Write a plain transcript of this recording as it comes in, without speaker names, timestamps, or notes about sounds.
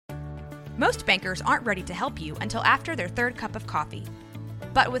Most bankers aren't ready to help you until after their third cup of coffee.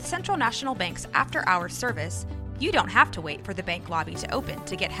 But with Central National Bank's after-hours service, you don't have to wait for the bank lobby to open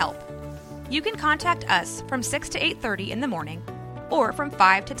to get help. You can contact us from 6 to 8:30 in the morning or from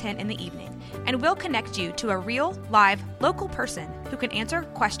 5 to 10 in the evening, and we'll connect you to a real, live, local person who can answer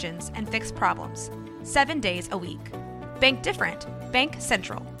questions and fix problems 7 days a week. Bank different. Bank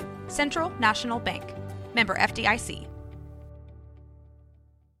Central. Central National Bank. Member FDIC.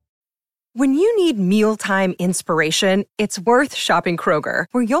 When you need mealtime inspiration, it's worth shopping Kroger,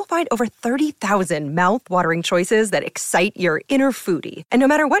 where you'll find over 30,000 mouth-watering choices that excite your inner foodie. And no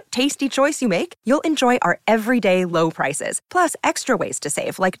matter what tasty choice you make, you'll enjoy our everyday low prices, plus extra ways to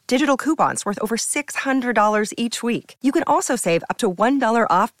save, like digital coupons worth over $600 each week. You can also save up to $1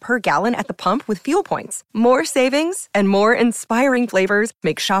 off per gallon at the pump with fuel points. More savings and more inspiring flavors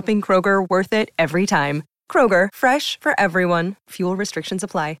make shopping Kroger worth it every time. Kroger, fresh for everyone. Fuel restrictions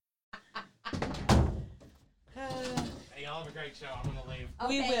apply. Hey, y'all have a great show. I'm gonna leave.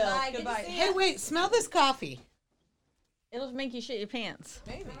 We Okay, will. bye. Good to Goodbye. see Hey, ya. wait, smell this coffee. It'll make you shit your pants.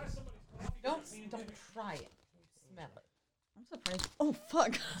 Maybe. Don't try it. Smell it. I'm surprised. Oh,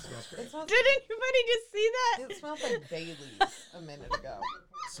 fuck. It smells, Did anybody just see that? it smelled like Bailey's a minute ago.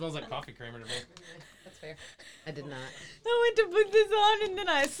 Smells like coffee creamer to me. That's fair. I did not. I went to put this on and then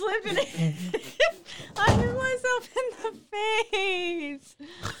I slipped and I hit myself in the face.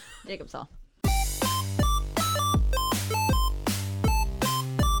 Jacob saw.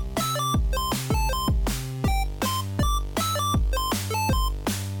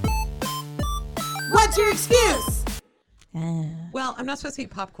 What's your excuse? Well, I'm not supposed to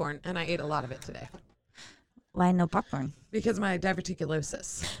eat popcorn, and I ate a lot of it today Why no popcorn? because my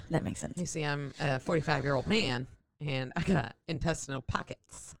diverticulosis. That makes sense. You see, I'm a 45-year-old man, and I got intestinal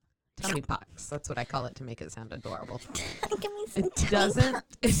pockets. Tummy pox. That's what I call it to make it sound adorable. Give me some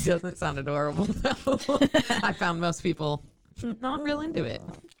It doesn't sound adorable, though. I found most people not real into it.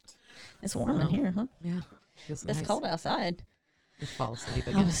 It's warm in here, huh? Yeah. Feels It's nice. cold outside. Just fall asleep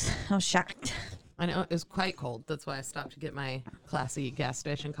I again. was shocked. I know it was quite cold. That's why I stopped to get my classy gas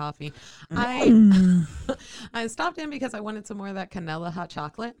station coffee. Mm. I stopped in because I wanted some more of that Canela hot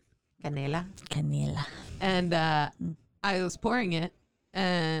chocolate. Canela. Canela. And I was pouring it,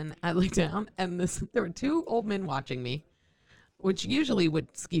 and I looked down, and there were two old men watching me, which usually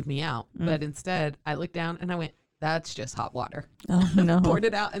would skeeve me out. But instead, I looked down, and I went, "That's just hot water." Oh, no. Poured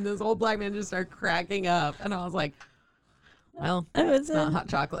it out, and this old black man just started cracking up, and I was like, "Well, it's not hot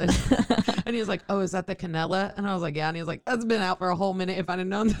chocolate." And he was like, "Oh, is that the Canela?" And I was like, "Yeah." And he was like, "That's been out for a whole minute. If I'd have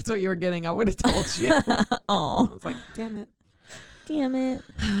known that's what you were getting, I would have told you." I Oh, was like, "Damn it." damn it.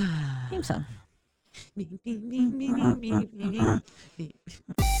 Theme song.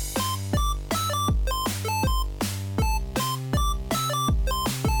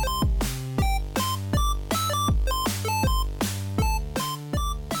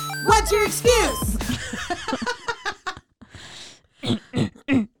 What's your excuse?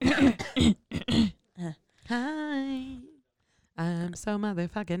 Hi. I'm so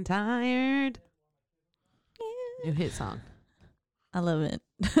motherfucking tired. New hit song. I love it.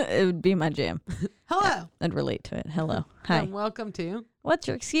 It would be my jam. Hello. I'd relate to it. Hello. Hi. And welcome to What's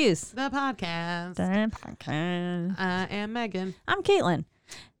your excuse? the podcast. I'm I am Megan. Caitlin.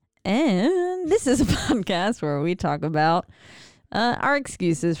 And this is a podcast where we talk about our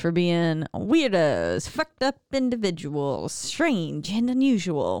excuses for being weirdos, fucked up individuals, strange and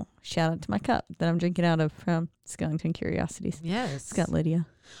unusual. Shout out to my cup that I'm drinking out of from Skellington Curiosities. Yes. It's got Lydia.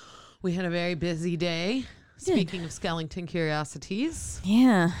 We had a very busy day. Speaking of Skellington Curiosities.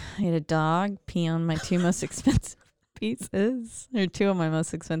 Yeah. I had a dog pee on my two most expensive pieces. Or two of my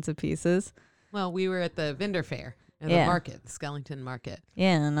most expensive pieces. Well, we were at the vendor fair at the Yeah. market, the Skellington Market.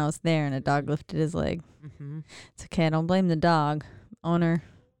 Yeah, and I was there and a dog lifted his leg. Mm-hmm. It's okay. I don't blame the dog. Owner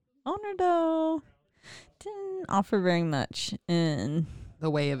though didn't offer very much. And The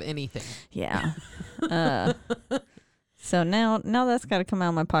way of anything. yeah. So now that's got to come out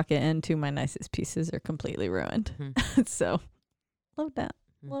of my pocket, and two of my nicest pieces are completely ruined. Mhm. So love that.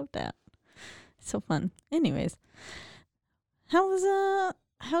 Love that. So fun. Anyways, how's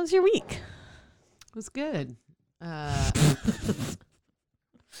your week? It was good. I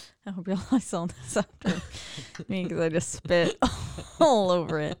hope y'all saw this after me because I just spit all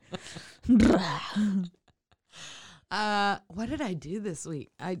over it. What did I do this week?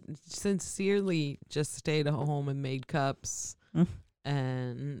 I sincerely just stayed at home and made cups,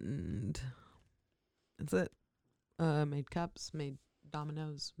 and that's it. Made cups, made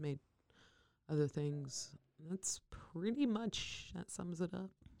dominoes, made other things. That's pretty much, that sums it up.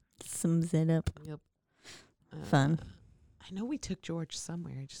 Sums it up. Yep. Fun. I know we took George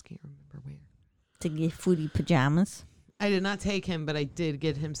somewhere. I just can't remember where. To get foodie pajamas. I did not take him, but I did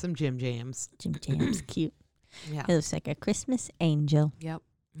get him some Jim Jams. Jim Jam's cute. Yeah. He looks like a Christmas angel. Yep.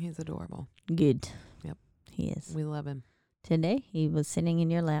 He's adorable. Good. Yep. He is. We love him. Today, he was sitting in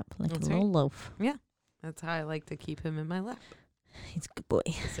your lap like That's a little loaf. That's how I like to keep him in my lap. He's a good boy.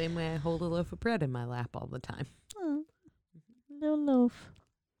 The same way I hold a loaf of bread in my lap all the time. Oh, little loaf.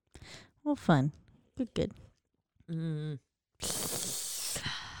 Well, fun. Good. Mm.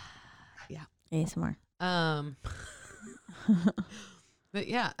 ASMR. But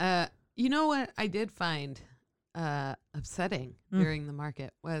yeah, you know what I did find upsetting during the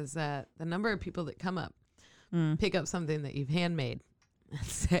market was the number of people that come up, pick up something that you've handmade and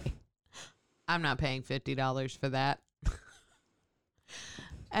say, I'm not paying $50 for that.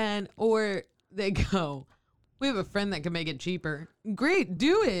 Or they go, we have a friend that can make it cheaper. Great,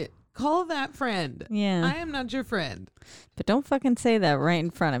 do it. Call that friend. Yeah. I am not your friend. But don't fucking say that right in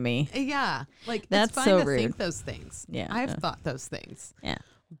front of me. Yeah. Like, That's it's fine so to rude. think those things. Yeah. I've thought those things. Yeah.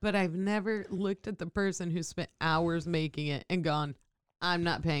 But I've never looked at the person who spent hours making it and gone, I'm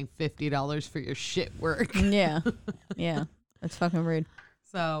not paying $50 for your shit work. Yeah. Yeah. That's fucking rude.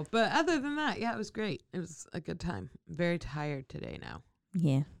 So, but other than that, yeah, it was great. It was a good time. I'm very tired today now.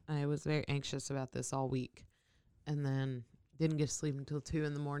 Yeah. I was very anxious about this all week. And then didn't get to sleep until 2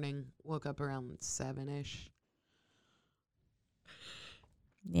 in the morning. Woke up around 7-ish.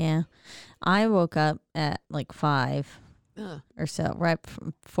 Yeah. I woke up at like 5 Ugh. or so, right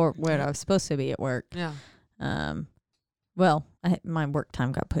before where I was supposed to be at work. Yeah. Well, my work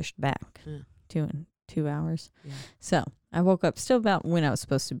time got pushed back Yeah. 2 hours. Yeah. So I woke up still about when I was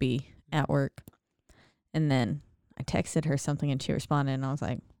supposed to be at work. And then I texted her something and she responded and I was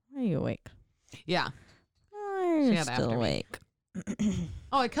like, are you awake? Yeah. Oh, She you're got still after me. awake.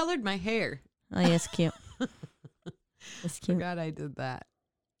 Oh, I colored my hair. Oh, yeah, it's cute. It's cute. Forgot I did that.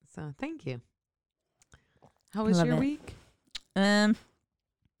 So thank you. How was Love your it. week?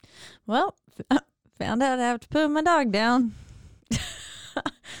 Well, found out I have to put my dog down.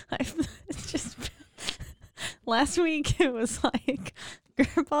 It's just last week it was like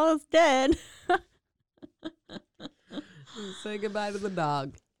Grandpa's dead. Say goodbye to the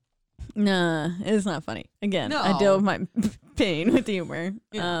dog. Nah, it's not funny. Again, I No. deal with my pain with humor.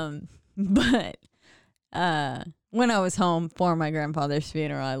 Yeah. But when I was home for my grandfather's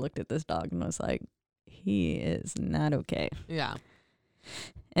funeral, I looked at this dog and was like, he is not okay. Yeah.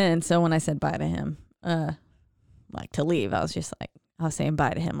 And so when I said bye to him, like to leave, I was just like, I was saying bye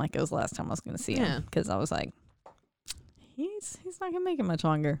to him like it was the last time I was going to see Yeah. him because I was like, he's not going to make it much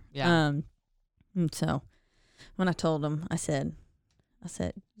longer. Yeah. And so when I told him, I said,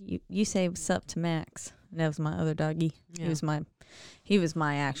 you say what's up to Max. And that was my other doggy. Yeah. He was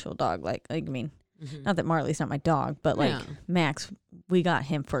my actual dog. Like I mean, Mhm. not that Marley's not my dog, but like Yeah. Max, we got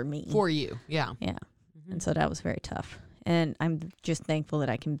him for me. For you. Yeah. Yeah. Mhm. And so that was very tough. And I'm just thankful that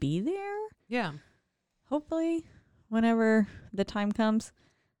I can be there. Yeah. Hopefully, whenever the time comes.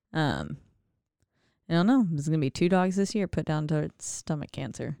 I don't know. There's gonna be 2 dogs this year put down to stomach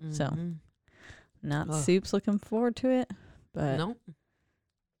cancer. So Mhm. not Ugh. Soup's looking forward to it, but No.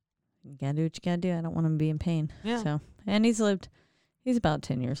 you gotta do what you gotta do. I don't want him to be in pain. Yeah. So and he's about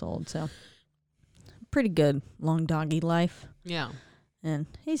 10 years old, so pretty good long doggy life. Yeah. And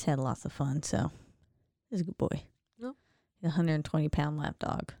he's had lots of fun, so he's a good boy. No. He's a 120-pound lap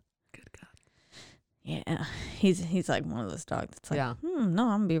dog. Good God. Yeah, he's like one of those dogs that's like, Yeah. no,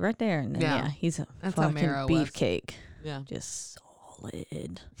 I'm gonna be right there. And then, Yeah. yeah, he's a That's how fucking Mara was. beefcake, Yeah. just solid.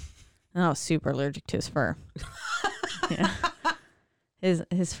 And I was super allergic to his fur. Yeah,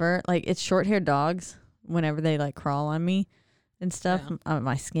 his fur, like it's short-haired dogs. Whenever they like crawl on me and stuff,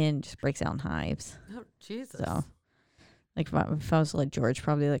 my skin just breaks out in hives. Oh, Jesus. So, like if I was like George,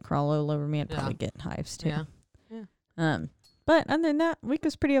 probably like crawl all over me, I'd Yeah. probably get hives too. Yeah. But other than that, week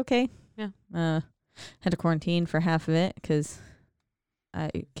was pretty okay. Yeah. Had to quarantine for half of it because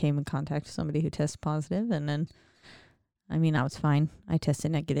I came in contact with somebody who tested positive, and then, I mean, I was fine. I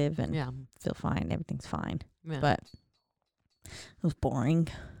tested negative and Yeah. feel fine. Everything's fine. Yeah. But it was boring,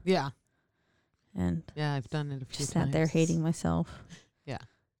 Yeah. and Yeah. I've done it a few just times. sat there hating myself. Yeah.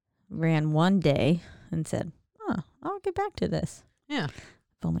 Ran one day and said, "Oh, I'll get back to this." Yeah.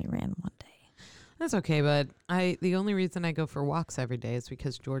 I've only ran one day. That's okay, bud. The only reason I go for walks every day is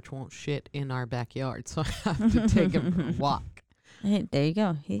because George won't shit in our backyard, so I have to take him for a walk. Hey, there you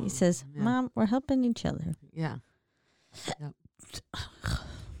go. He says, Yeah. "Mom, we're helping each other." Yeah. Yep.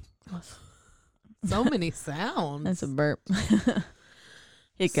 So many sounds. That's a burp.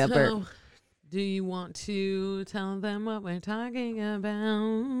 Hiccup burp. So, do you want to tell them what we're talking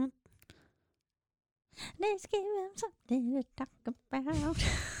about? Let's give him something to talk about.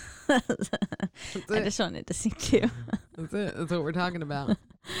 I just wanted to sing too. That's it. That's what we're talking about.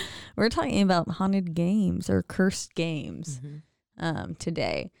 We're talking about haunted games or cursed games Mm-hmm.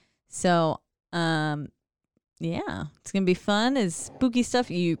 today. So, yeah, it's going to be fun. It's spooky stuff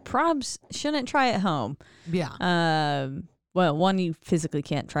you probs shouldn't try at home. Yeah. Well, one, you physically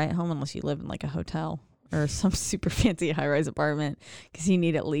can't try at home unless you live in like a hotel or some super fancy high-rise apartment because you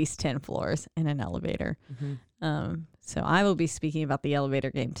need at least 10 floors and an elevator. Mm-hmm. So I will be speaking about the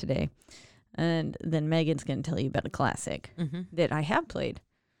elevator game today. And then Megan's going to tell you about a classic Mm-hmm. that I have played.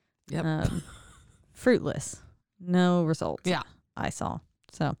 Yep. Fruitless. No results. Yeah. I saw.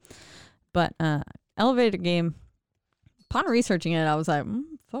 So, but elevator game, upon researching it, I was like,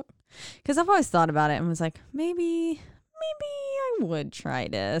 fuck. Because I've always thought about it and was like, maybe I would try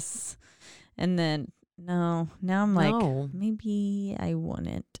this. And then, no, now I'm like, No. maybe I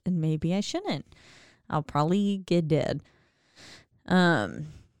wouldn't and maybe I shouldn't. I'll probably get dead. So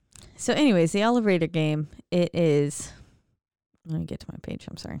anyways, the elevator game, it is, let me get to my page,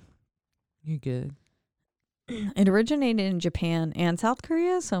 I'm sorry. You're good. It originated in Japan and South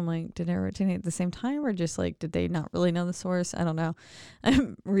Korea. So I'm like, did it originate at the same time or just like, did they not really know the source? I don't know.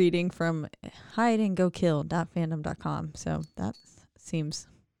 I'm reading from hideandgokill.fandom.com. So that seems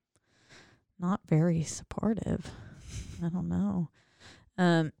not very supportive. I don't know.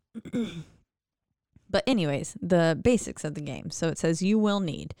 But anyways, the basics of the game. So it says you will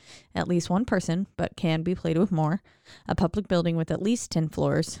need at least one person, but can be played with more, a public building with at least 10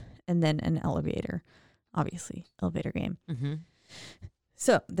 floors, and then an elevator. Obviously, elevator game. Mm-hmm.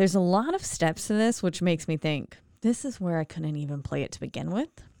 So there's a lot of steps to this, which makes me think this is where I couldn't even play it to begin with.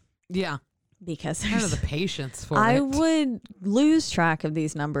 Yeah. Because Kind of there's, the patience for I it. would lose track of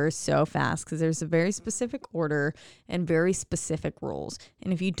these numbers so fast because there's a very specific order and very specific rules.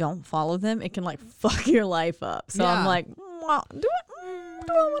 And if you don't follow them, it can like fuck your life up. So I'm Yeah. like, do I want to do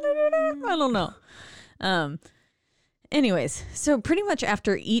that? I don't know. Anyways, so pretty much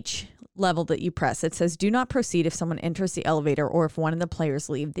after each level that you press, it says do not proceed if someone enters the elevator or if one of the players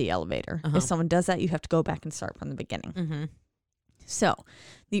leave the elevator. Uh-huh. If someone does that, you have to go back and start from the beginning. Mm-hmm. So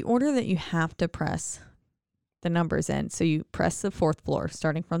the order that you have to press the numbers in, so you press the 4th floor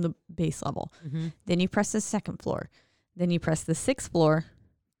starting from the base level. Mm-hmm. Then you press the 2nd floor. Then you press the 6th floor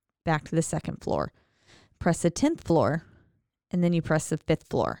back to the 2nd floor. Press the 10th floor and then you press the 5th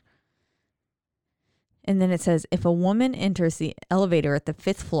floor. And then it says, if a woman enters the elevator at the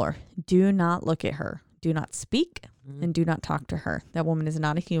 5th floor, do not look at her. Do not speak and do not talk to her. That woman is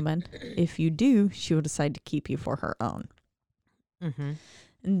not a human. If you do, she will decide to keep you for her own. Mm-hmm.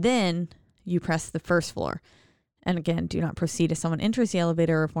 And then you press the 1st floor. And again, do not proceed if someone enters the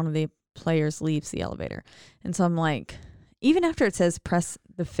elevator or if one of the players leaves the elevator. And so I'm like, even after it says press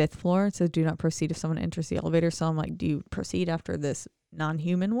the 5th floor, it says do not proceed if someone enters the elevator. So I'm like, do you proceed after this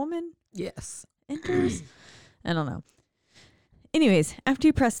non-human woman Yes. enters? I don't know. Anyways, after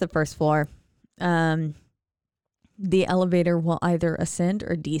you press the 1st floor, the elevator will either ascend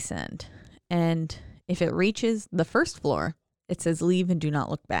or descend. And if it reaches the 1st floor, it says leave and do not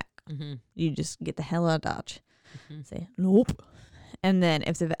look back. Mm-hmm. You just get the hell out of Dodge. Mm-hmm. Say nope. And then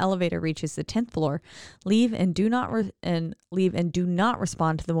if the elevator reaches the 10th floor, leave and do not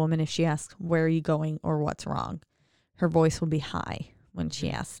respond to the woman if she asks where are you going or what's wrong. Her voice will be high when she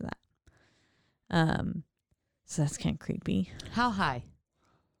asks that. So that's kind of creepy. How high?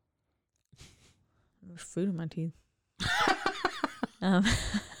 There's food in my teeth.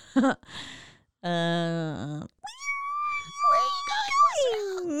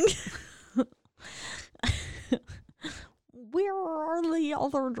 Where are the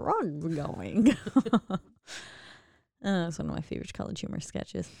other drugs going? It's one of my favorite college humor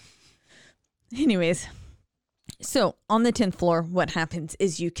sketches. Anyways, so on the 10th floor, what happens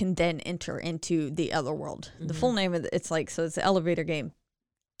is you can then enter into the other world. The full name of it's like, so it's the elevator game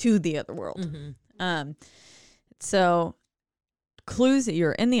to the other world. Mm-hmm. So clues that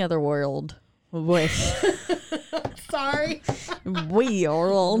you're in the other world with Sorry.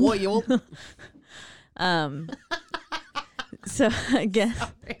 world. World. So again,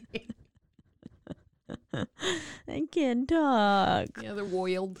 I can't talk. Yeah, they're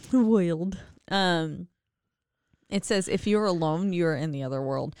wild. Wild. It says if you're alone, you're in the other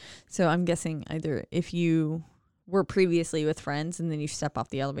world. So I'm guessing either if you were previously with friends and then you step off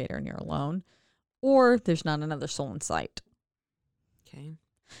the elevator and you're alone, or there's not another soul in sight. Okay.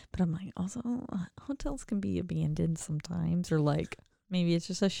 But I'm like, also hotels can be abandoned sometimes, or like maybe it's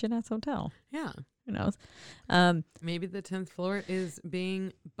just a shit ass hotel. Yeah. Who knows? Maybe the 10th floor is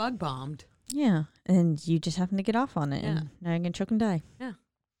being bug bombed. Yeah, and you just happen to get off on it, Yeah. and now you're gonna choke and die. Yeah.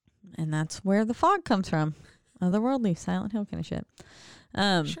 And that's where the fog comes from. Otherworldly, Silent Hill kind of shit.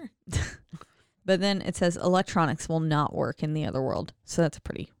 Sure. But then it says electronics will not work in the other world. So that's a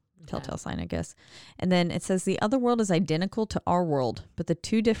pretty telltale sign, I guess. And then it says the other world is identical to our world, but the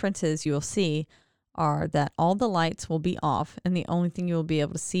two differences you will see are that all the lights will be off, and the only thing you will be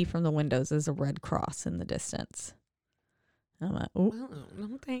able to see from the windows is a red cross in the distance. I'm like, ooh. Oh,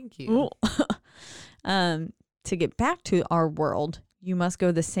 no, thank you. Ooh. To get back to our world, you must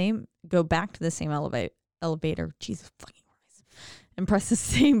go back to the same elevator. Jesus fucking Christ. And press the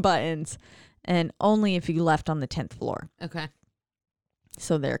same buttons, and only if you left on the 10th floor. Okay.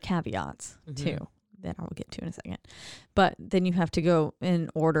 So there are caveats too that I will get to in a second. But then you have to go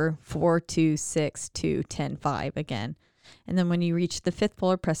in order 4, 2, 6, 2, 10, 5 again. And then when you reach the 5th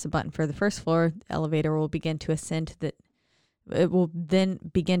floor, press the button for the first floor. The elevator will begin to ascend to the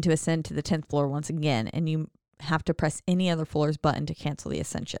 10th floor once again, and you have to press any other floor's button to cancel the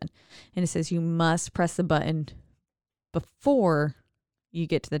ascension. And it says you must press the button before you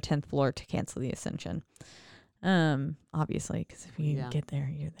get to the 10th floor to cancel the ascension. Obviously, because if you get there,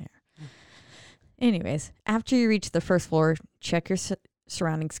 you're there. Anyways, after you reach the first floor, check your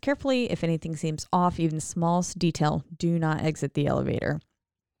surroundings carefully. If anything seems off, even the smallest detail, do not exit the elevator.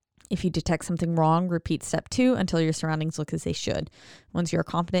 If you detect something wrong, repeat step 2 until your surroundings look as they should. Once you're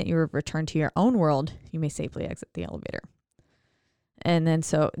confident you have returned to your own world, you may safely exit the elevator. And then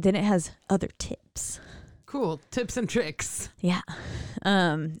it has other tips. Cool. Tips and tricks. Yeah.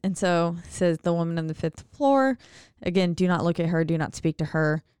 And so it says the woman on the 5th floor, again, do not look at her, do not speak to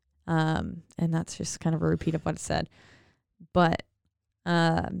her. And that's just kind of a repeat of what it said. But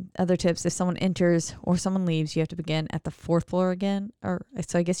other tips, if someone enters or someone leaves, you have to begin at the 4th floor again.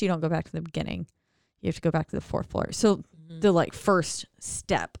 So I guess you don't go back to the beginning. You have to go back to the 4th floor. So the first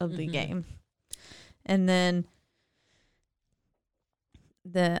step of the game. And then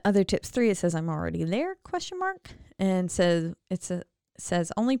the other tips 3, it says I'm already there, ? And says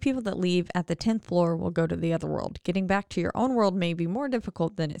says only people that leave at the 10th floor will go to the other world. Getting back to your own world may be more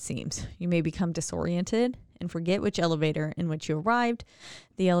difficult than it seems. You may become disoriented and forget which elevator in which you arrived.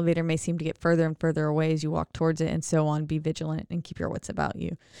 The elevator may seem to get further and further away as you walk towards it, and so on. Be vigilant and keep your wits about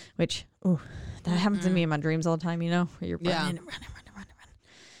you. Which, that happens to me in my dreams all the time, where you're running,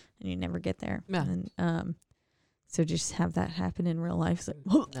 and you never get there. Yeah. And, so just have that happen in real life. It's like,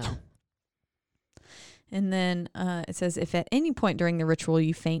 No. And then it says, if at any point during the ritual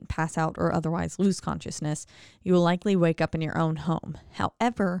you faint, pass out, or otherwise lose consciousness, you will likely wake up in your own home.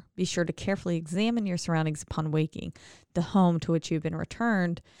 However, be sure to carefully examine your surroundings upon waking. The home to which you've been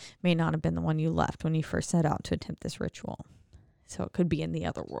returned may not have been the one you left when you first set out to attempt this ritual. So it could be in the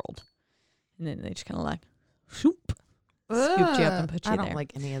other world. And then they just kind of scooped you up and put you there. I don't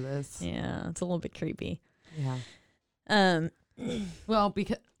like any of this. Yeah, it's a little bit creepy. Yeah. Well,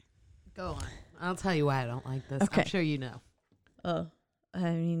 because... Go on. I'll tell you why I don't like this. Okay. I'm sure you know. Oh,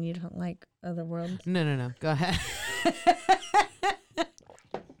 I mean, you don't like Otherworld? No. Go ahead.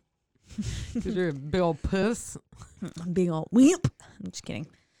 Because you're a big old puss. Big old weep. I'm just kidding.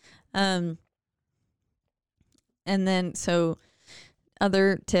 And then, so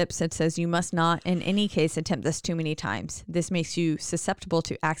other tips, it says you must not in any case attempt this too many times. This makes you susceptible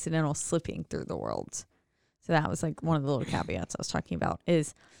to accidental slipping through the worlds. So that was one of the little caveats I was talking about,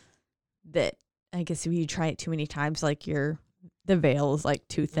 is that I guess if you try it too many times, the veil is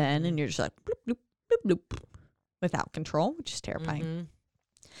too thin and you're just bloop, bloop, bloop, bloop, without control, which is terrifying.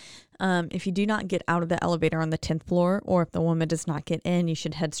 If you do not get out of the elevator on the 10th floor, or if the woman does not get in, you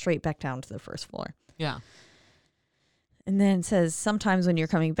should head straight back down to the first floor. Yeah. And then it says sometimes when you're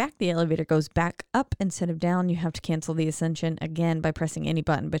coming back, the elevator goes back up instead of down. You have to cancel the ascension again by pressing any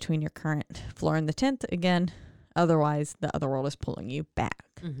button between your current floor and the 10th again. Otherwise, the other world is pulling you back,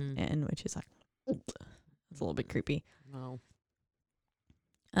 and which is it's a little bit creepy. No.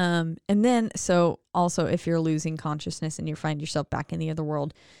 And then, so also if you're losing consciousness and you find yourself back in the other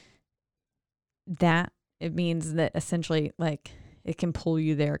world, that it means that essentially it can pull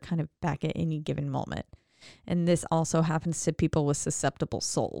you there kind of back at any given moment. And this also happens to people with susceptible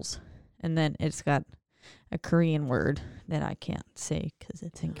souls. And then it's got a Korean word that I can't say because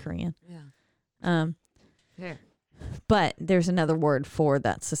it's in Korean. Yeah. Fair. But there's another word for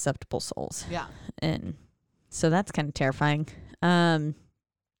that, susceptible souls. Yeah. And so that's kind of terrifying. So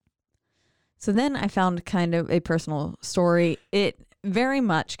then I found kind of a personal story. It very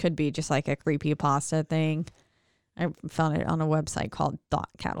much could be just a creepypasta thing. I found it on a website called Thought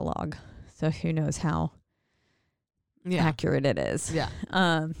Catalog. So who knows how accurate it is. Yeah.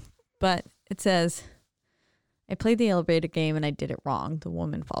 But it says, I played the elevator game and I did it wrong. The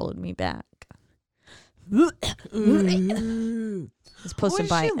woman followed me back. It's posted What does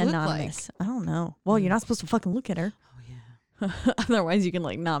by she look Anonymous. I don't know. Well, you're not supposed to fucking look at her. Oh yeah. Otherwise, you can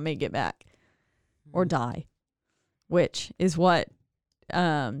like not make it back or die, which is what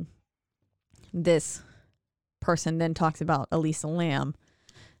this person then talks about Elisa Lamb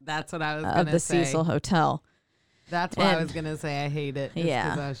That's what I was of gonna the say. Cecil Hotel. That's why I And- was gonna say I hate it. Yeah.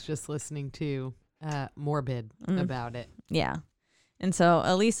 Because I was just listening to Morbid about it. Yeah. And so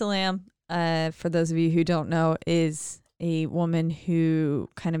Elisa Lamb, for those of you who don't know, is a woman who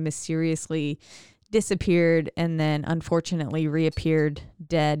kind of mysteriously disappeared and then unfortunately reappeared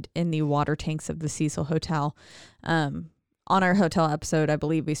dead in the water tanks of the Cecil Hotel. On our hotel episode, I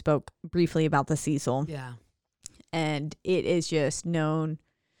believe we spoke briefly about the Cecil. Yeah. And it is just known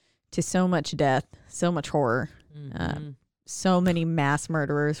to so much death, so much horror, Mhm. so many mass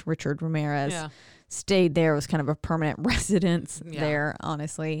murderers. Richard Ramirez Yeah. stayed there, was kind of a permanent residence Yeah. there,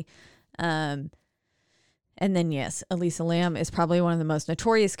 honestly. And then, yes, Elisa Lamb is probably one of the most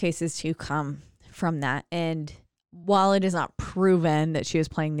notorious cases to come from that. And while it is not proven that she was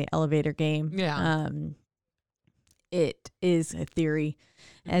playing the elevator game, Yeah. it is a theory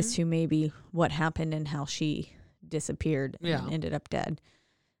as Mhm. to maybe what happened and how she disappeared Yeah. and ended up dead.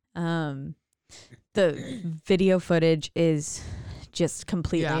 The video footage is just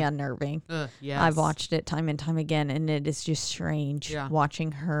completely Yeah. unnerving. Yes. I've watched it time and time again, and it is just strange Yeah.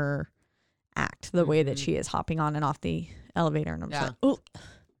 watching her act the way that Mhm. she is hopping on and off the elevator. And I'm just Yeah. like, oh.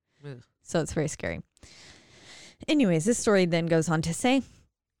 Ugh. So it's very scary. Anyways, this story then goes on to say,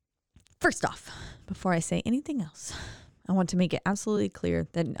 first off, before I say anything else, I want to make it absolutely clear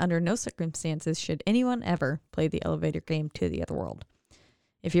that under no circumstances should anyone ever play the elevator game to the other world.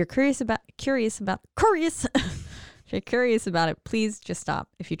 If you're curious about if you're curious about it, please just stop.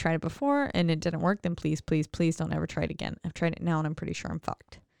 If you tried it before and it didn't work, then please don't ever try it again. I've tried it now and I'm pretty sure I'm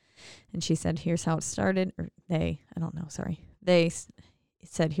fucked. And she said, here's how it started. Or they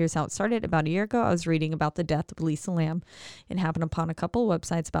said, here's how it started. About a year ago, I was reading about the death of Elisa Lamb and happened upon a couple of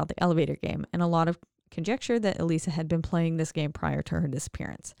websites about the elevator game and a lot of conjecture that Elisa had been playing this game prior to her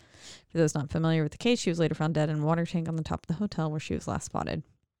disappearance. For those not familiar with the case, she was later found dead in a water tank on the top of the hotel where she was last spotted.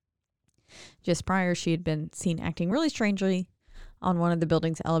 Just prior, she had been seen acting really strangely on one of the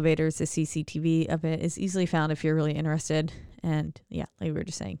building's elevators. The CCTV of it is easily found if you're really interested. And yeah, like we were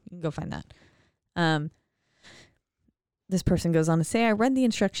just saying, you can go find that. This person goes on to say, I read the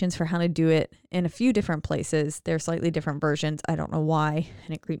instructions for how to do it in a few different places. They're slightly different versions. I don't know why,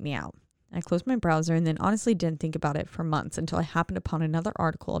 and it creeped me out. I closed my browser and then honestly didn't think about it for months until I happened upon another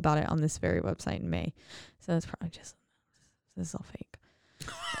article about it on this very website in May. So it's probably just, this is all fake.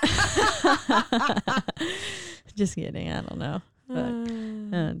 Just kidding. I don't know.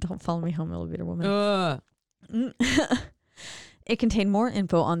 But don't follow me home, elevator woman. Ugh. It contained more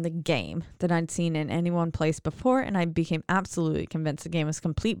info on the game than I'd seen in any one place before, and I became absolutely convinced the game was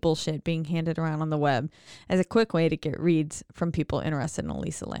complete bullshit being handed around on the web as a quick way to get reads from people interested in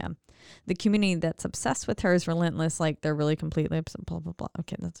Elisa Lamb. The community that's obsessed with her is relentless, like they're really completely obsessed, blah, blah, blah.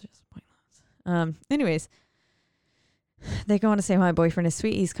 Okay, that's just pointless. Anyways, they go on to say, my boyfriend is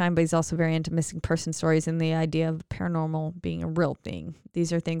sweet, he's kind, but he's also very into missing person stories and the idea of paranormal being a real thing.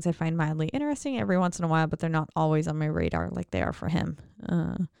 These are things I find mildly interesting every once in a while, but they're not always on my radar like they are for him.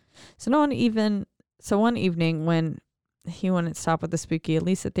 So one evening when he wouldn't stop with the spooky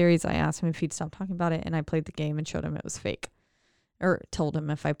Elisa theories, I asked him if he'd stop talking about it, and I played the game and showed him it was fake. Or told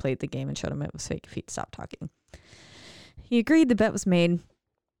him if I played the game and showed him it was fake if he'd stop talking. He agreed, the bet was made,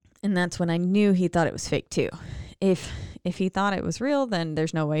 and that's when I knew he thought it was fake too. If he thought it was real, then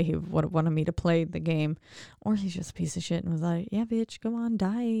there's no way he would have wanted me to play the game. Or he's just a piece of shit and was like, yeah, bitch, go on,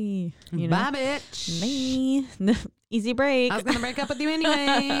 die. You know? Bye, bitch. Bye. Easy break. I was going to break up with you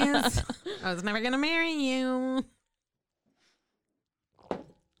anyways. I was never going to marry you.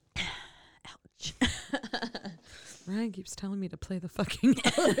 Ouch. Ryan keeps telling me to play the fucking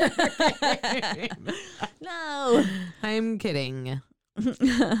game. No. I'm kidding.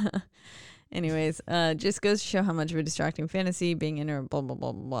 Anyways, just goes to show how much of a distracting fantasy being in her, blah, blah,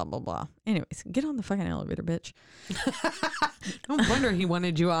 blah, blah, blah, blah. Anyways, get on the fucking elevator, bitch. No wonder he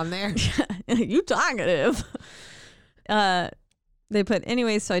wanted you on there. You talkative. They put,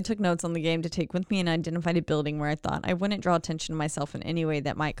 anyways, so I took notes on the game to take with me and identified a building where I thought I wouldn't draw attention to myself in any way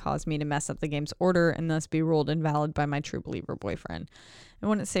that might cause me to mess up the game's order and thus be ruled invalid by my true believer boyfriend. I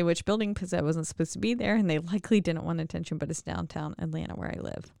wouldn't say which building because I wasn't supposed to be there and they likely didn't want attention, but it's downtown Atlanta where I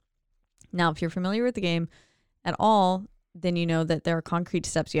live. Now, if you're familiar with the game at all, then you know that there are concrete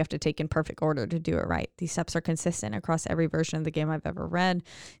steps you have to take in perfect order to do it right. These steps are consistent across every version of the game I've ever read.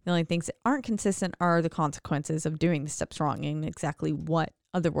 The only things that aren't consistent are the consequences of doing the steps wrong and exactly what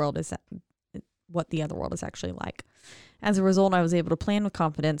Otherworld is what the other world is actually like. As a result, I was able to plan with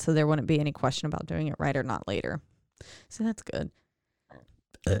confidence so there wouldn't be any question about doing it right or not later. So that's good.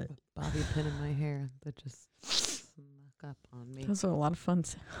 Bobby pin in my hair that just snuck up on me. Those are a lot of fun.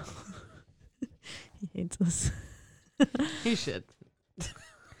 He hates us. He should.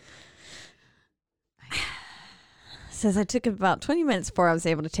 Says I took about 20 minutes before I was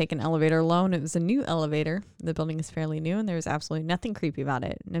able to take an elevator alone. It was a new elevator. The building is fairly new, and there was absolutely nothing creepy about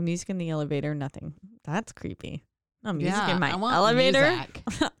it. No music in the elevator, nothing. That's creepy. No music in my elevator.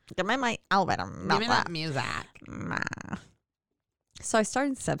 Give me my elevator. Give me that music. So I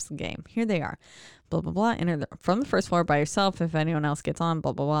started the steps of the game. Here they are. Blah, blah, blah. Enter from the first floor by yourself. If anyone else gets on,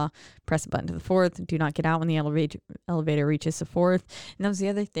 blah, blah, blah. Press a button to the fourth. Do not get out when the elevator reaches the fourth. And that was the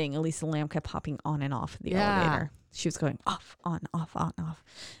other thing. Elisa Lamb kept popping on and off the elevator. She was going off, on, off, on, off.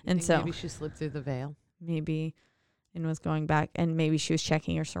 And so maybe she slipped through the veil. Maybe, and was going back. And maybe she was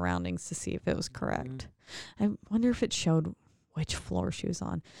checking her surroundings to see if it was correct. I wonder if it showed which floor she was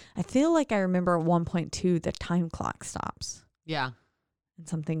on. I feel like I remember at 1.2 the time clock stops. Yeah. And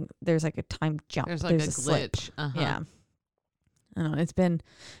something, there's like a time jump. There's like a slip. glitch. Yeah. I don't know. It's been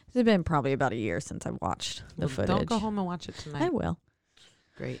probably about a year since I watched the footage. Don't go home and watch it tonight. I will.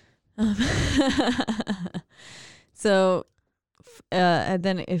 Great. So, and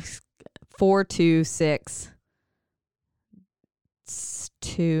then it's 4, 2, 6,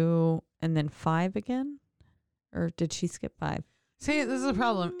 2, and then 5 again? Or did she skip 5? See, this is a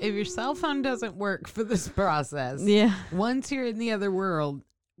problem. If your cell phone doesn't work for this process, Yeah. once you're in the other world,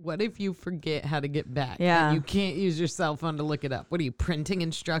 what if you forget how to get back? Yeah. And you can't use your cell phone to look it up. What are you, printing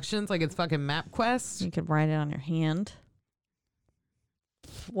instructions like it's fucking MapQuest? You could write it on your hand.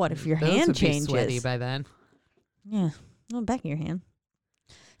 What if your Those hand would be changes? sweaty by then. Yeah. Well, back of your hand.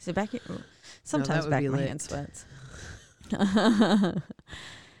 So sometimes would back be of my lit. hand sweats.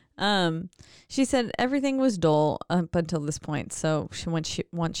 She said everything was dull up until this point. So once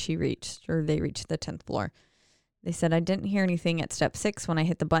they reached the 10th floor, they said I didn't hear anything at step 6 when I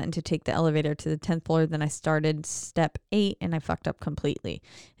hit the button to take the elevator to the 10th floor. Then I started step 8 and I fucked up completely.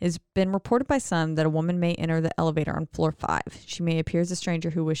 It's been reported by some that a woman may enter the elevator on floor 5. She may appear as a stranger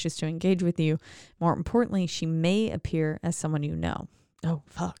who wishes to engage with you. More importantly, she may appear as someone you know. Oh,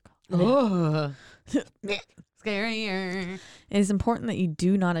 fuck. Oh, scarier. It is important that you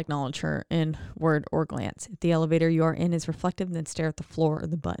do not acknowledge her in word or glance. If the elevator you are in is reflective, then stare at the floor or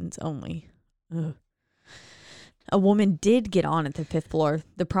the buttons only. Ugh. A woman did get on at the 5th floor.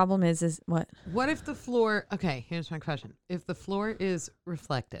 The problem is what? What if the floor... Okay, here's my question. If the floor is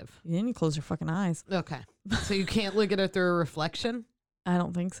reflective... You didn't close your fucking eyes. Okay. So you can't look at it through a reflection? I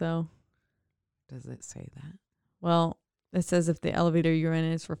don't think so. Does it say that? Well, it says if the elevator you're in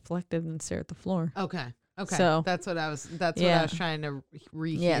is reflective, then stare at the floor. Okay. Okay. So- that's what I was trying to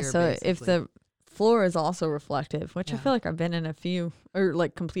rehear. Yeah, so if the floor is also reflective, which I Yeah. feel like I've been in a few, or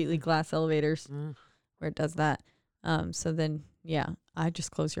like completely glass elevators where it does that. So then, yeah, I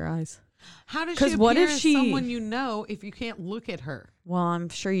just close your eyes. How does 'Cause she what appear if as she- someone you know if you can't look at her? Well, I'm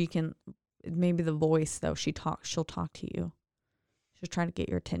sure you can. Maybe the voice though. She'll talk to you. She'll try to get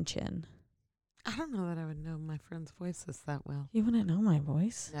your attention. I don't know that I would know my friend's voices that well. You wouldn't know my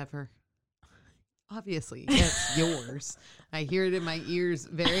voice. Never. Obviously, it's yours. I hear it in my ears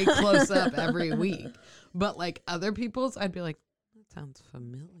very close up every week. But like other people's, I'd be like, that sounds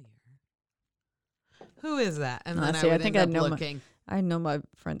familiar. Who is that? And then See, I would end I'd up know looking. I know my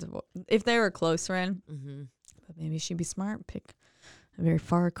friend's voice if they were a close friend. Mm-hmm. But maybe she'd be smart. Pick a very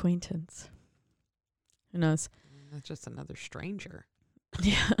far acquaintance. Who knows? That's just another stranger.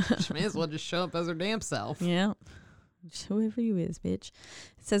 Yeah. She may as well just show up as her damn self. Yeah. Just whoever you is, bitch.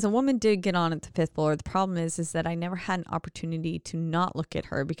 It says a woman did get on at the 5th floor. The problem is that I never had an opportunity to not look at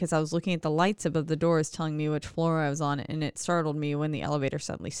her because I was looking at the lights above the doors telling me which floor I was on, and it startled me when the elevator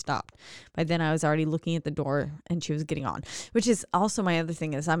suddenly stopped. By then I was already looking at the door and she was getting on, which is also my other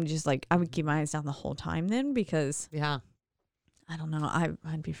thing is I'm just like, I would keep my eyes down the whole time then because Yeah. I don't know.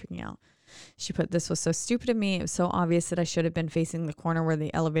 I'd be freaking out. She put, this was so stupid of me. It was so obvious that I should have been facing the corner where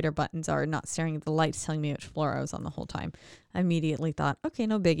the elevator buttons are, not staring at the lights telling me which floor I was on the whole time. I immediately thought, okay,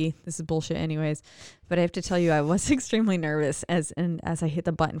 no biggie. This is bullshit anyways. But I have to tell you, I was extremely nervous as I hit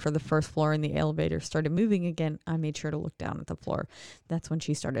the button for the first floor and the elevator started moving again. I made sure to look down at the floor. That's when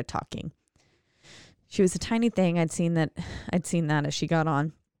she started talking. She was a tiny thing. I'd seen that as she got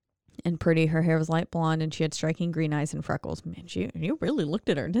on. And pretty, her hair was light blonde, and she had striking green eyes and freckles. Man, you really looked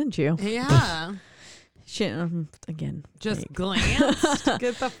at her, didn't you? Yeah. She again Just fake. glanced.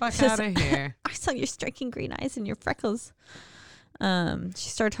 Get the fuck Just- out of here. I saw your striking green eyes and your freckles. She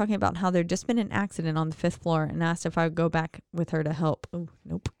started talking about how there'd just been an accident on the 5th floor and asked if I would go back with her to help. Oh,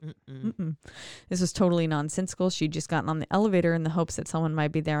 nope. Mm-mm. This was totally nonsensical. She'd just gotten on the elevator in the hopes that someone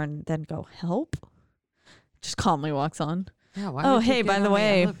might be there and then go, help? Just calmly walks on. Yeah, why Oh, would you hey, get by the on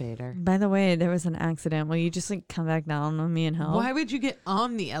way, elevator? by the way, there was an accident. Will you just like come back down on me and help? Why would you get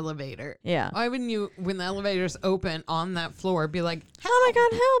on the elevator? Yeah. Why wouldn't you, when the elevator's open on that floor, be like, Oh my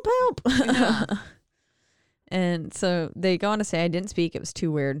God, help, help. Yeah. And so they go on to say, I didn't speak. It was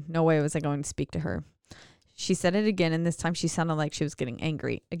too weird. No way was I going to speak to her. She said it again, and this time she sounded like she was getting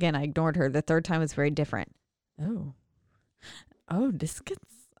angry. Again, I ignored her. The third time was very different. Oh, this gets...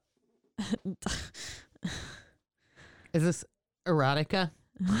 is this erotica?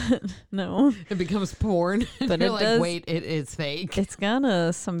 No. It becomes porn. But You're it like, does- wait, it is fake. It's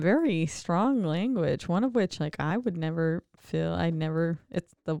got some very strong language, one of which, like, I would never feel,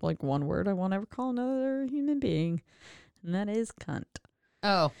 it's the, like, one word I won't ever call another human being, and that is cunt.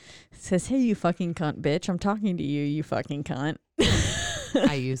 Oh, It says, hey, you fucking cunt, bitch. I'm talking to you, you fucking cunt.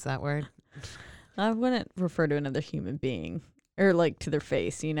 I use that word. I wouldn't refer to another human being, or, like, to their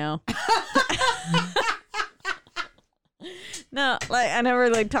face, you know? No, like, I never,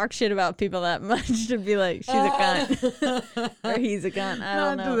 like, talk shit about people that much to be like, she's a cunt, or he's a cunt. I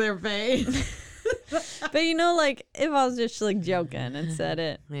don't Not know. to their face. But you know, like, if I was just like joking and said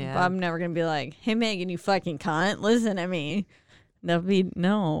it, Yeah. I'm never gonna be like, hey Megan, you fucking cunt, listen to me. That'd be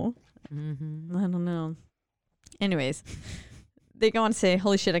no. Mm-hmm. I don't know. Anyways, they go on to say,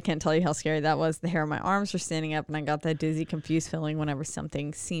 holy shit, I can't tell you how scary that was. The hair on my arms were standing up and I got that dizzy, confused feeling whenever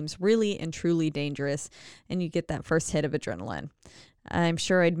something seems really and truly dangerous and you get that first hit of adrenaline. I'm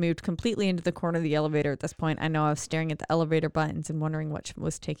sure I'd moved completely into the corner of the elevator at this point. I know I was staring at the elevator buttons and wondering what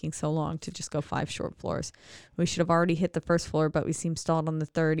was taking so long to just go 5 short floors. We should have already hit the 1st floor, but we seemed stalled on the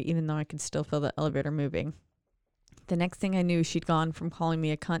 3rd, even though I could still feel the elevator moving. The next thing I knew, she'd gone from calling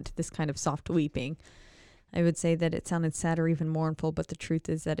me a cunt to this kind of soft weeping. I would say that it sounded sad or even mournful, but the truth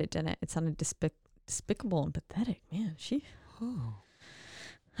is that it didn't. It sounded despicable and pathetic. Man,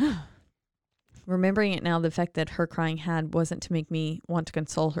 Remembering it now, the effect that her crying had wasn't to make me want to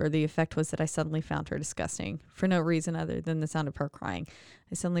console her. The effect was that I suddenly found her disgusting, for no reason other than the sound of her crying.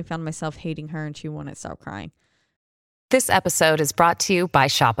 I suddenly found myself hating her, and she wouldn't stop crying. This episode is brought to you by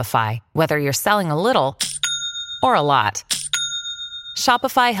Shopify. Whether you're selling a little or a lot,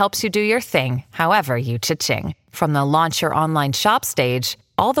 Shopify helps you do your thing, however you cha-ching. From the launch your online shop stage,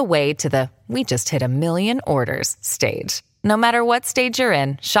 all the way to the we just hit 1 million orders stage. No matter what stage you're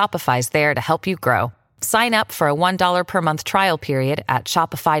in, Shopify's there to help you grow. Sign up for a $1 per month trial period at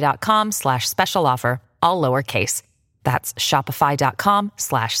shopify.com/special offer, all lowercase. That's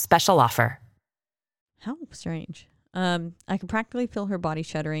shopify.com/special offer. How strange. I could practically feel her body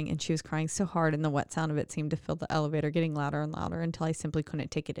shuddering, and she was crying so hard, and the wet sound of it seemed to fill the elevator, getting louder and louder until I simply couldn't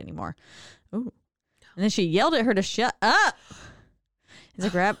take it anymore. Ooh. And then she yelled at her to shut up. As I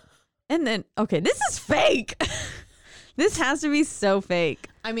grabbed, and then, okay, this is fake. This has to be so fake.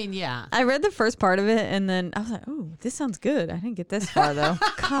 I mean, yeah. I read the first part of it, and then I was like, oh, this sounds good. I didn't get this far, though.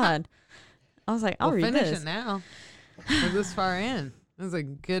 God. I was like, I'll read finish this. it now. We're this far in. This is a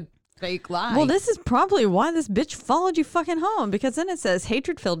good fake lie. Well, this is probably why this bitch followed you fucking home, because then it says,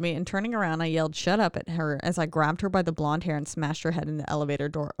 hatred filled me, and turning around, I yelled, shut up at her as I grabbed her by the blonde hair and smashed her head in the elevator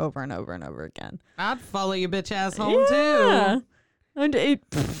door over and over and over again. I'd follow you bitch ass home too. And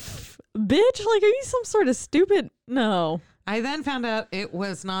bitch, like, are you some sort of stupid? No. I then found out it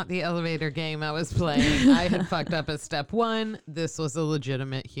was not the elevator game I was playing. I had fucked up at step 1. This was a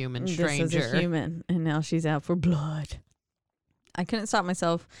legitimate human stranger. This is a human, and now she's out for blood. I couldn't stop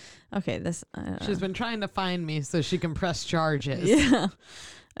myself. Okay, this... She's been trying to find me so she can press charges. Yeah.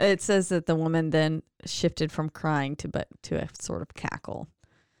 It says that the woman then shifted from crying to a sort of cackle.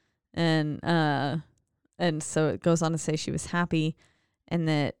 And so it goes on to say she was happy, and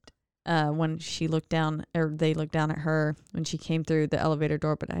that when she looked down, or they looked down at her when she came through the elevator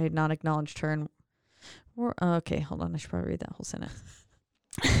door, but I had not acknowledged her. And okay, hold on, I should probably read that whole sentence.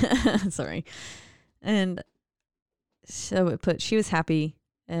 Sorry. And so it put, she was happy,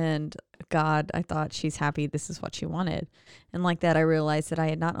 and God, I thought, she's happy. This is what she wanted. And like that, I realized that I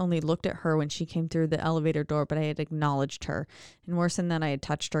had not only looked at her when she came through the elevator door, but I had acknowledged her. And worse than that, I had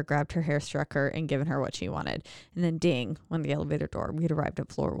touched her, grabbed her hair, struck her, and given her what she wanted. And then ding, went the elevator door. We had arrived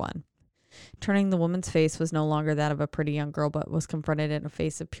at floor 1. Turning, the woman's face was no longer that of a pretty young girl, but was confronted in a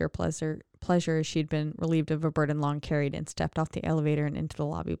face of pure pleasure as she'd been relieved of a burden long carried, and stepped off the elevator and into the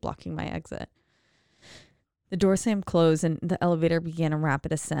lobby, blocking my exit. The door slammed closed, and the elevator began a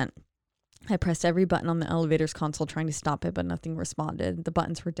rapid ascent. I pressed every button on the elevator's console trying to stop it, but nothing responded. The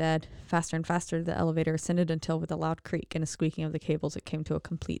buttons were dead. Faster and faster, the elevator ascended until with a loud creak and a squeaking of the cables, it came to a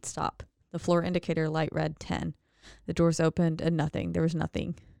complete stop. The floor indicator light read 10. The doors opened and nothing. There was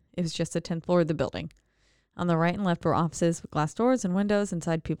nothing. It was just the 10th floor of the building. On the right and left were offices with glass doors and windows.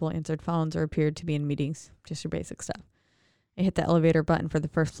 Inside, people answered phones or appeared to be in meetings. Just your basic stuff. I hit the elevator button for the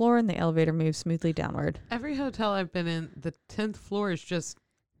first floor, and the elevator moved smoothly downward. Every hotel I've been in, the 10th floor is just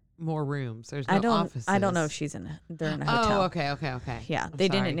more rooms. There's no offices. I don't know if they're in a hotel. Oh, okay. Yeah, I'm they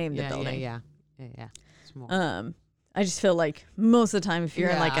sorry. didn't name the building. Yeah. It's more. I just feel like most of the time, if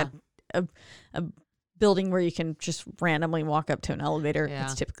you're in like Yeah. a building where you can just randomly walk up to an elevator, Yeah.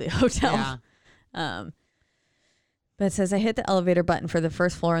 it's typically a hotel. Yeah. But it says I hit the elevator button for the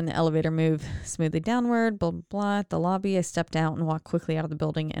first floor and the elevator moved smoothly downward, blah, blah, blah. At the lobby, I stepped out and walked quickly out of the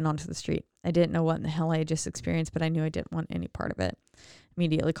building and onto the street. I didn't know what in the hell I had just experienced, but I knew I didn't want any part of it.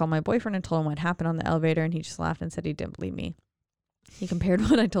 Immediately called my boyfriend and told him what happened on the elevator, and he just laughed and said he didn't believe me. He compared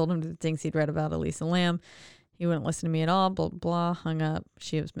what I told him to the things he'd read about Elisa Lam. He wouldn't listen to me at all, blah, blah, blah, hung up.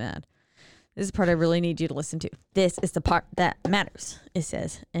 She was mad. This is the part I really need you to listen to. This is the part that matters, it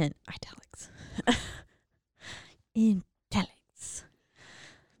says in italics. In italics.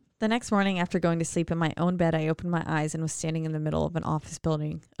 The next morning, after going to sleep in my own bed, I opened my eyes and was standing in the middle of an office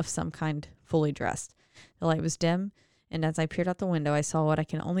building of some kind, fully dressed. The light was dim, and as I peered out the window, I saw what I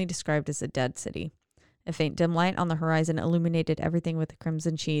can only describe as a dead city. A faint dim light on the horizon illuminated everything with a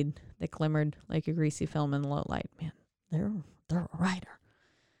crimson sheen that glimmered like a greasy film in the low light. Man, they're a writer.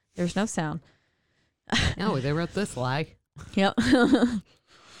 There's no sound. Oh, they wrote this lie. Yep.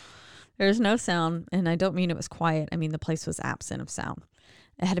 There's no sound, and I don't mean it was quiet. I mean the place was absent of sound.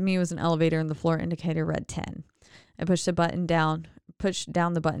 Ahead of me was an elevator, and the floor indicator read 10. I pushed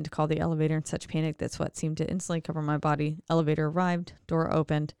down the button to call the elevator in such panic that sweat seemed to instantly cover my body. Elevator arrived, door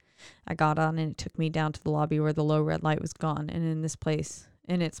opened. I got on, and it took me down to the lobby where the low red light was gone, and in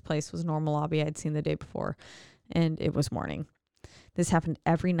its place was a normal lobby I'd seen the day before, and it was morning. This happened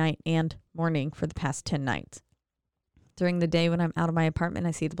every night and morning for the past 10 nights. During the day when I'm out of my apartment,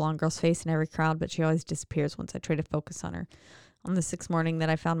 I see the blonde girl's face in every crowd, but she always disappears once I try to focus on her. On the 6th morning that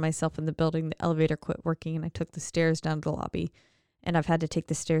I found myself in the building, the elevator quit working, and I took the stairs down to the lobby. And I've had to take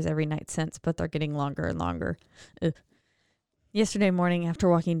the stairs every night since, but they're getting longer and longer. Ugh. Yesterday morning, after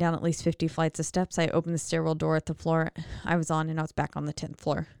walking down at least 50 flights of steps, I opened the stairwell door at the floor I was on, and I was back on the 10th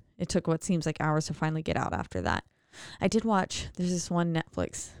floor. It took what seems like hours to finally get out after that. I did watch, there's this one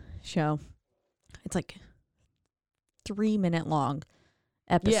Netflix show. It's like 3-minute long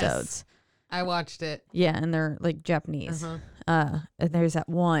episodes. Yes, I watched it. Yeah, and they're like Japanese. And there's that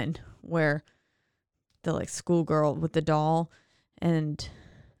one where the like schoolgirl with the doll, and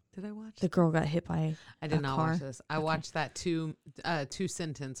Did I watch the girl got hit by I did a not car. watch this. I watched that two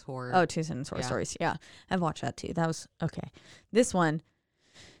sentence horror. Oh, 2 Sentence Horror Yeah. Stories. Yeah, I've watched that too. That was okay. This one,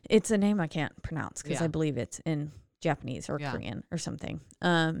 it's a name I can't pronounce because Yeah. I believe it's in Japanese or Yeah. Korean or something.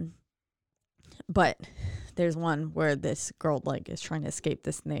 But there's one where this girl like is trying to escape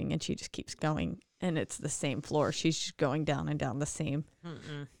this thing, and she just keeps going, and it's the same floor. She's just going down and down the same.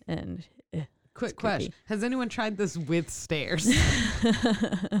 And Quick it's question: has anyone tried this with stairs?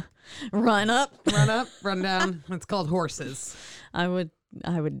 run up. Run up, run down. It's called horses. I would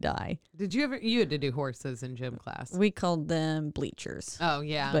die. Did you ever? You had to do horses in gym class. We called them bleachers. Oh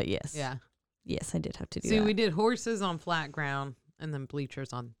yeah, But yes. yeah. Yes, I did have to do See, that. we did horses on flat ground and then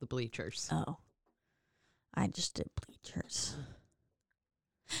bleachers on the bleachers. Oh, I just did bleachers.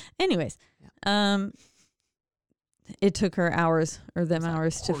 Anyways, it took her hours or them Those are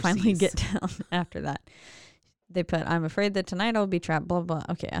hours to finally horsies. get down after that. They put, I'm afraid that tonight I'll be trapped, blah, blah.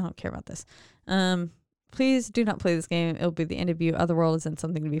 Okay, I don't care about this. Please do not play this game. It'll be the end of you. Otherworld isn't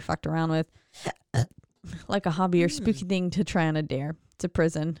something to be fucked around with. Like a hobby or spooky thing to try on a dare. It's a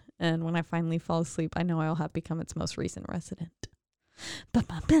prison. And when I finally fall asleep, I know I'll have become its most recent resident.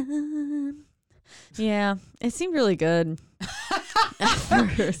 Ba-ba-bum. Yeah, it seemed really good at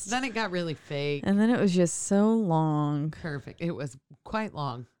first. Then it got really fake. And then it was just so long. Perfect. It was quite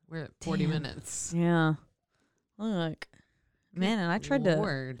long. We're at 40 Damn. minutes. Yeah. Look. Man, and I tried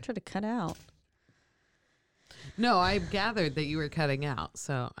Lord. to cut out. No, I gathered that you were cutting out,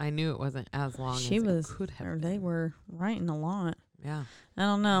 so I knew it wasn't as long She as was, it could have or been. they were writing a lot. Yeah. I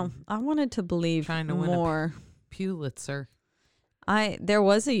don't know. I wanted to believe Trying to win a more. Pulitzer. There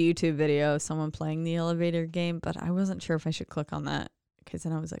was a YouTube video of someone playing the elevator game, but I wasn't sure if I should click on that because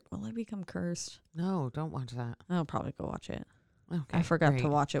then I was like, will I become cursed? No, don't watch that. I'll probably go watch it. Okay. I forgot to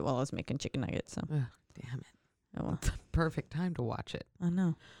great. watch it while I was making chicken nuggets. So, Ugh, damn it. oh well. Perfect time to watch it. I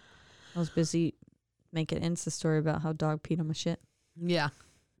know. I was busy making Insta story about how dog peed on my shit. Yeah.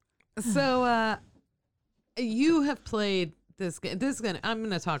 So you have played this game. I'm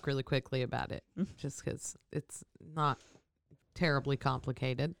going to talk really quickly about it, just because it's not terribly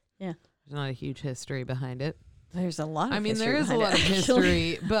complicated. Yeah. There's not a huge history behind it. There's a lot of I mean, history there is a behind lot it, of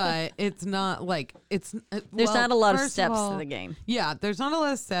actually. history, but it's not like it's. There's well, not a lot of first steps all, to the game. Yeah, there's not a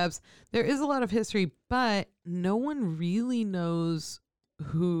lot of steps. There is a lot of history, but no one really knows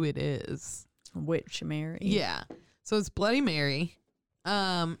who it is. Which Mary? Yeah. So it's Bloody Mary.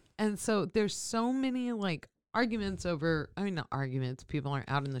 And so there's so many like arguments over, I mean, not arguments, people aren't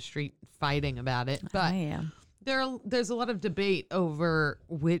out in the street fighting about it, but I am. there's a lot of debate over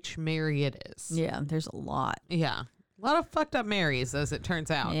which Mary it is. Yeah, there's a lot. Yeah. A lot of fucked up Marys, as it turns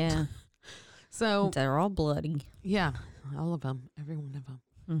out. Yeah. So They're all bloody. yeah, all of them, every one of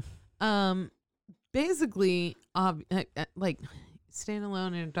them. Mm. Basically, like stand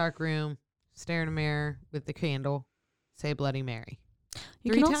alone in a dark room, stare in a mirror with the candle, say Bloody Mary.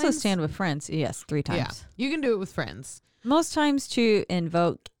 You 3 can also times? stand with friends. Yes, 3 times. Yeah, you can do it with friends. Most times to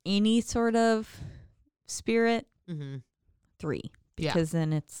invoke any sort of spirit, Mm-hmm. 3. Yeah. Because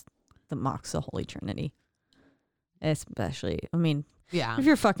then it's the mocks the Holy Trinity. Especially, I mean, Yeah. if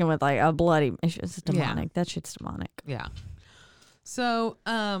you're fucking with like a bloody, it's just Yeah. demonic. That shit's demonic. Yeah. So,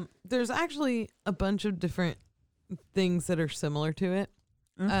 there's actually a bunch of different things that are similar to it.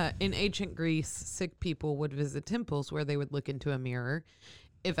 In ancient Greece, sick people would visit temples where they would look into a mirror.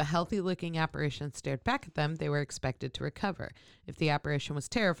 If a healthy-looking apparition stared back at them, they were expected to recover. If the apparition was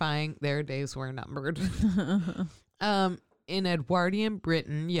terrifying, their days were numbered. In Edwardian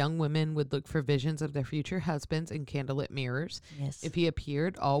Britain, young women would look for visions of their future husbands in candlelit mirrors. Yes. If he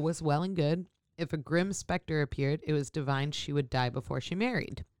appeared, all was well and good. If a grim specter appeared, it was divined she would die before she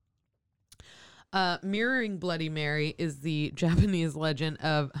married. Mirroring Bloody Mary is the Japanese legend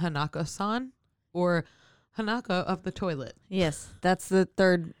of Hanako-san, or Hanako of the toilet. Yes, that's the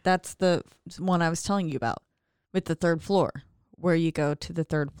third. That's the one I was telling you about with the 3rd floor, where you go to the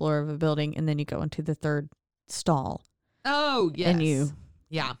 3rd floor of a building and then you go into the 3rd stall. Oh, yes. And you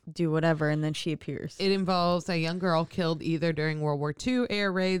Yeah. do whatever, and then she appears. It involves a young girl killed either during World War II air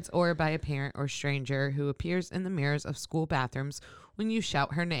raids or by a parent or stranger who appears in the mirrors of school bathrooms when you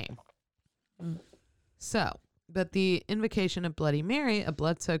shout her name. So, but the invocation of Bloody Mary, a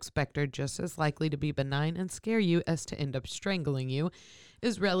blood-soaked specter just as likely to be benign and scare you as to end up strangling you,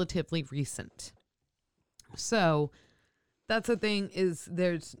 is relatively recent. So, that's the thing, is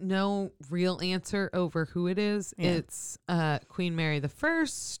there's no real answer over who it is. Yeah. It's Queen Mary the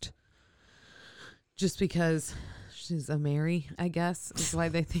First, just because she's a Mary, I guess, is why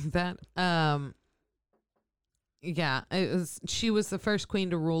they think that. Yeah, she was the first queen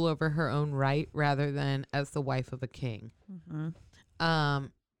to rule over her own right rather than as the wife of a king. Mm-hmm.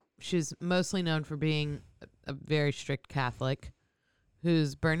 She's mostly known for being a very strict Catholic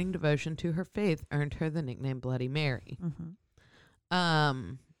whose burning devotion to her faith earned her the nickname Bloody Mary. Mm-hmm.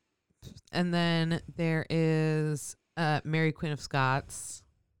 And then there is Mary Queen of Scots.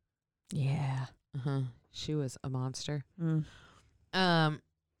 Yeah. She was a monster. Mm.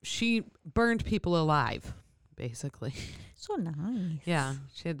 She burned people alive, basically. So nice. Yeah,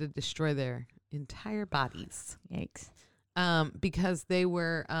 she had to destroy their entire bodies. Yikes. Because they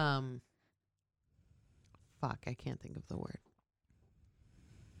were fuck, I can't think of the word.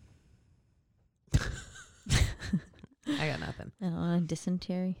 I got nothing. I don't know,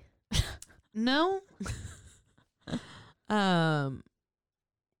 dysentery. No.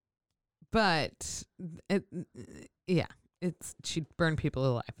 But she burned people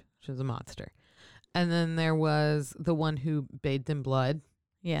alive. She was a monster. And then there was the one who bathed in blood.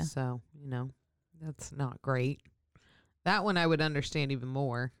 Yeah. So, that's not great. That one I would understand even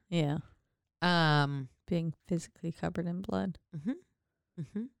more. Yeah. Being physically covered in blood.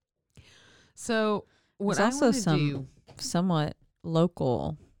 So what There's I also want to some do, somewhat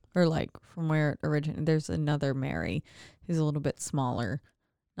local, or like from where it originated. There's another Mary who's a little bit smaller,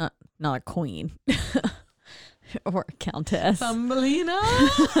 not a queen or a countess. Thumbelina.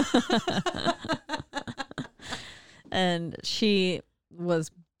 And she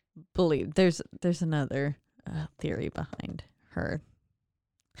was believed. There's another theory behind her.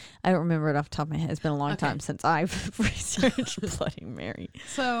 I don't remember it off the top of my head. It's been a long time since I've researched Bloody Mary.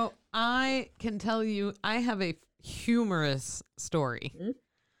 So I can tell you, I have a humorous story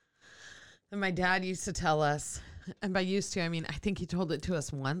that my dad used to tell us. And by used to, I mean, I think he told it to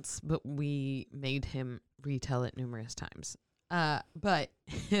us once, but we made him retell it numerous times. But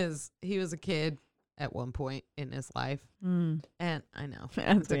he was a kid at one point in his life. And I know,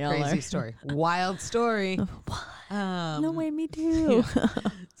 As it's a we all crazy are. story. Wild story. No way, me too.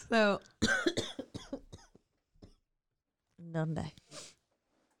 So Donde?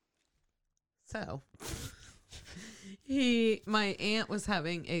 aunt was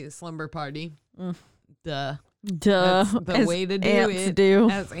having a slumber party. Duh. That's the As way to do ants it. do.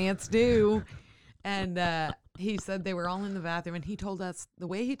 As ants do. And he said they were all in the bathroom, and he told us the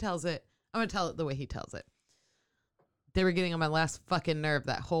way he tells it. I'm going to tell it the way he tells it. They were getting on my last fucking nerve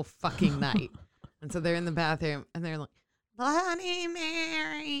that whole fucking night. And so they're in the bathroom, and they're like, Bloody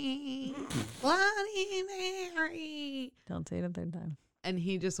Mary, Bloody Mary. Don't say it a third time. And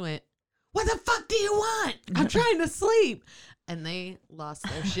he just went, what the fuck do you want? I'm trying to sleep. And they lost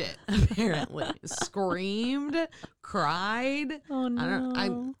their shit, apparently. Screamed, cried. Oh,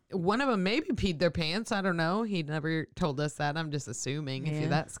 no. One of them maybe peed their pants. I don't know. He never told us that. I'm just assuming if Yeah. you're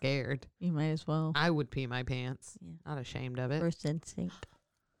that scared. You might as well. I would pee my pants. Yeah. Not ashamed of it. First instinct.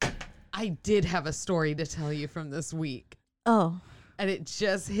 I did have a story to tell you from this week. Oh. And it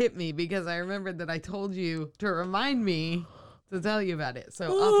just hit me because I remembered that I told you to remind me to tell you about it. So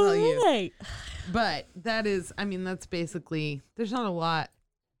I'll tell you. Right. But that is, I mean, that's basically, there's not a lot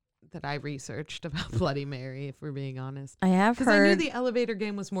that I researched about Bloody Mary, if we're being honest. I have Because I knew heard. the elevator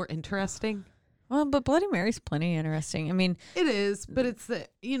game was more interesting. Well, but Bloody Mary's plenty interesting. I mean, It is, but it's the,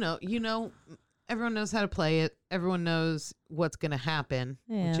 you know, everyone knows how to play it. Everyone knows what's going to happen,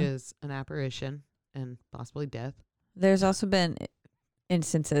 Yeah. which is an apparition and possibly death. there's also been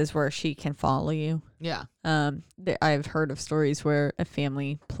instances where she can follow you. Yeah. I've heard of stories where a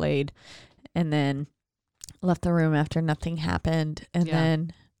family played and then left the room after nothing happened. And Yeah.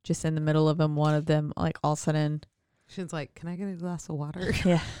 then just in the middle of them, one of them, like all of a sudden, She's like, can I get a glass of water?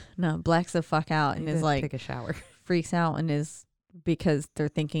 yeah, no, blacks the fuck out and Need is to like, take a shower. freaks out and is because they're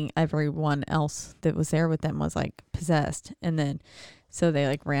thinking everyone else that was there with them was like possessed. And then so they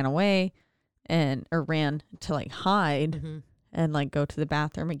like ran away or ran to like hide Mm-hmm. and like go to the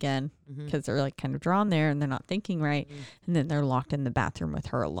bathroom again because they're like kind of drawn there and they're not thinking right. And then they're locked in the bathroom with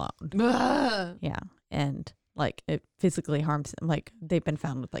her alone. Yeah. And like it physically harms them. Like they've been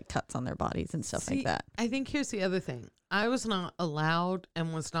found with like cuts on their bodies and stuff like that. I think here's the other thing. I was not allowed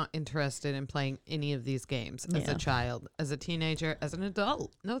and was not interested in playing any of these games as Yeah. a child, as a teenager, as an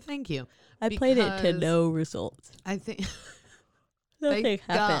adult. No, thank you. I played it to Because no results. I think, Nothing thank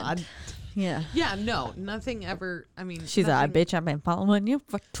happened. God. Yeah. Yeah, no, nothing ever. I mean, She's nothing, like, bitch, I've been following you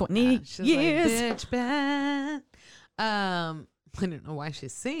for 20 she's years. like, bitch, bad. I don't know why she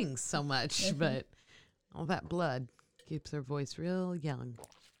sings so much, but all that blood keeps her voice real young.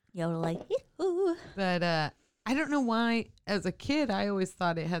 You're like, yoo-hoo. But I don't know why, as a kid, I always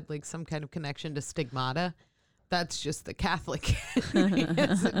thought it had like some kind of connection to stigmata. That's just the Catholic,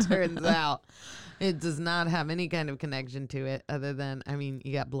 as it turns out. It does not have any kind of connection to it other than, I mean,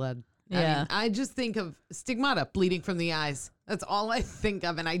 you got blood. Yeah. I mean, I just think of stigmata, bleeding from the eyes. That's all I think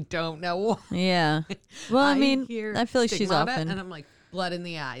of, and I don't know why. Yeah. Well, I mean, hear I feel like she's stigmata, often. and I'm like, blood in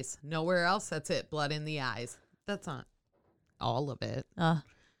the eyes. Nowhere else, that's it. Blood in the eyes. That's not all of it.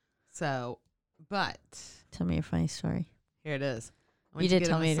 So, but Tell me a funny story. here it is. I went You to did get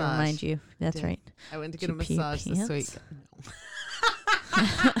a tell me to massage. remind you. That's did. right. I went to Did get a you pee your massage this week. pants?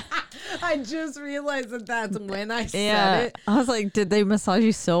 No. I just realized that that's when I said Yeah. it. I was like, did they massage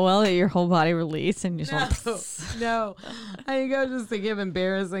you so well that your whole body released and you just went, No. I go just to give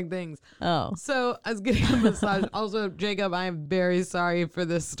embarrassing things. oh. So I was getting a massage. Also, Jacob, I am very sorry for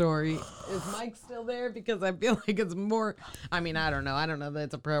this story. Is Mike still there? Because I feel like it's more. I mean, I don't know. I don't know that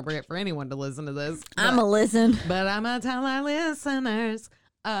it's appropriate for anyone to listen to this. I'm a listen. But I'm gonna tell our listeners.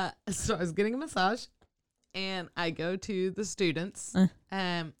 So I was getting a massage, and I go to the students.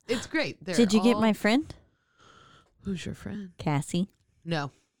 It's great. They're Did you get all- my friend? Who's your friend? Cassie.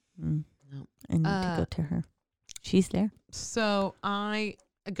 No. I need to go to her. She's there. So I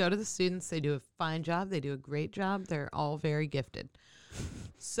go to the students. They do a fine job. They do a great job. They're all very gifted.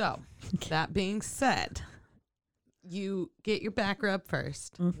 So that being said, you get your back rub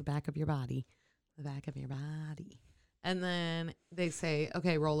first, the back of your body, the back of your body. And then they say,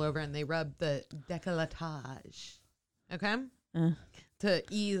 okay, roll over, and they rub the décolletage. Okay? To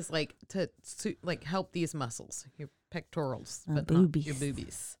ease, like, like help these muscles, your pectorals, but not your boobies.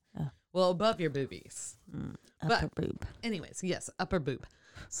 boobies. Oh. Well, above your boobies. Upper boob. Anyways, yes, upper boob.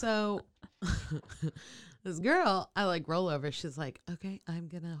 So this girl, I like roll over. She's like, okay, I'm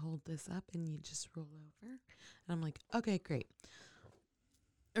going to hold this up and you just roll over. And I'm like, okay, great.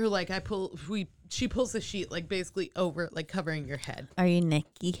 Or like she pulls the sheet like basically over, like covering your head. Are you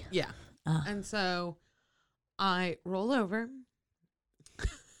Nikki? Yeah. And so I roll over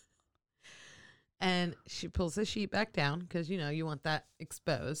and she pulls the sheet back down because, you know, you want that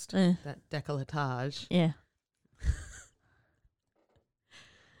exposed, that décolletage. Yeah.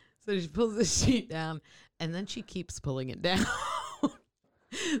 So she pulls the sheet down and then she keeps pulling it down.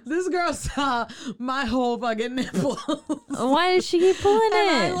 This girl saw my whole fucking nipple. Why did she keep pulling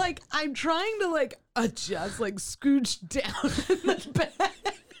And it? I'm trying to adjust, scooch down in the bed.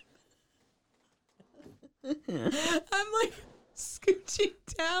 I'm scooching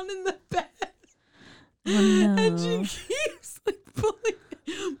down in the bed. And she keeps pulling.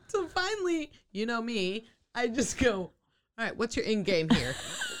 So finally, you know me, I just go, all right, what's your end game here?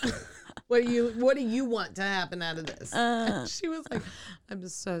 What do you want to happen out of this? And she was like, I'm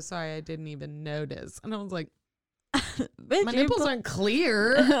just so sorry, I didn't even notice. And I was like, my nipples aren't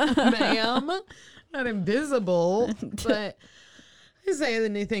clear, ma'am. Not invisible. But I didn't say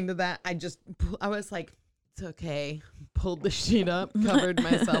anything to that. I was like, it's okay. Pulled the sheet up, covered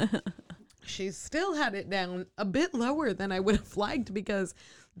myself. She still had it down a bit lower than I would have liked, because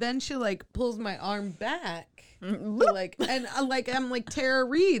then she pulls my arm back. I'm like Tara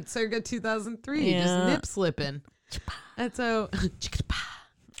Reid, circa 2003, just nip slipping. And so,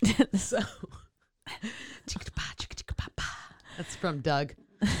 that's from Doug.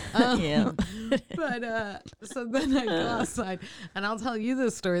 Yeah. But so then I go outside, and I'll tell you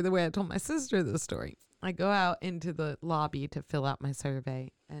this story the way I told my sister this story. I go out into the lobby to fill out my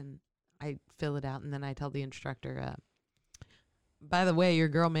survey, and I fill it out, and then I tell the instructor, by the way, your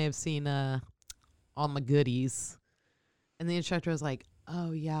girl may have seen all my goodies. And the instructor was like,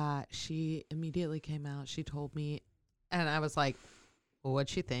 oh yeah, she immediately came out, she told me. And I was like, well, what'd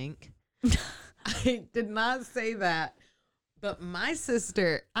she think? I did not say that. But my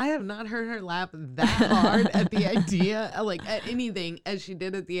sister, I have not heard her laugh that hard at the idea, at anything, as she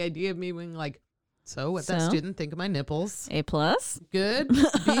did at the idea of me being like, so what that student think of my nipples? A+. Good.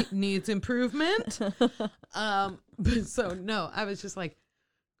 B needs improvement. But so no, I was just like,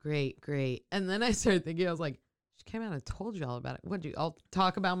 great. And then I started thinking, I was like, she came out and told you all about it. What'd you all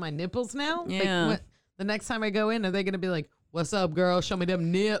talk about my nipples now? Yeah. The next time I go in, are they going to be like, what's up, girl? Show me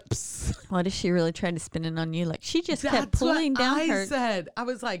them nips. What if she really tried to spin it on you? She just kept pulling down I her. said. I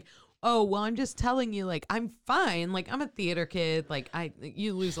was like, oh, well, I'm just telling you, I'm fine. I'm a theater kid.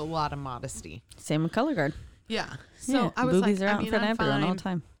 You lose a lot of modesty. Same with color guard. Yeah. So Yeah, I was boobies like, are out in front of everyone all the fine.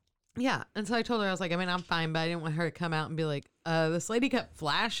 time. Yeah. And so I told her, I was like, I'm fine, but I didn't want her to come out and be like, this lady kept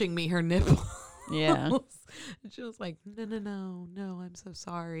flashing me her nipple. Yeah. And she was like, no, I'm so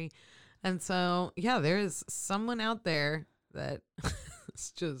sorry. And so, yeah, there is someone out there that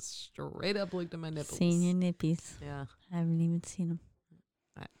just straight up looked at my nipples. Seen your nippies. Yeah. I haven't even seen them.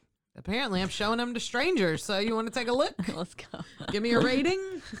 Apparently, I'm showing them to strangers. So you want to take a look? Let's go. Give me a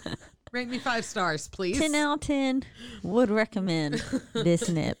rating. Rate me 5 stars, please. 10 out of 10. Would recommend this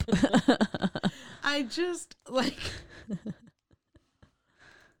nip. I just,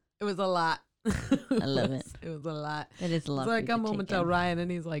 it was a lot. I love it. It was a lot. It is a lot. So I come home and tell Ryan, and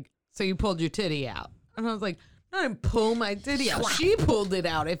he's like, so you pulled your titty out? And I was like, no, I didn't pull my titty out. She pulled it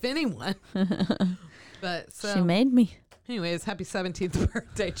out, if anyone. But so. She made me. Anyways, happy 17th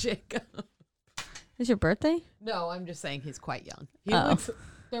birthday, Jacob. Is your birthday? No, I'm just saying he's quite young. He looks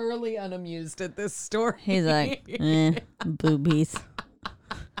thoroughly unamused at this story. He's like, boobies.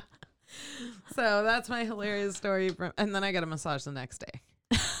 So that's my hilarious story. And then I got a massage the next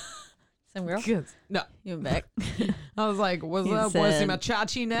day. Some girl? No. You went back. I was like, what's He up? Want to see said- my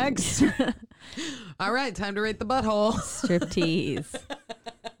chachi next? All right, time to rate the butthole. Striptease.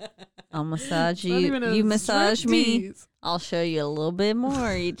 I'll massage Not you. even a You massage me. striptease. I'll show you a little bit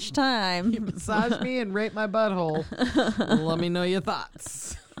more each time. You massage me and rate my butthole. Let me know your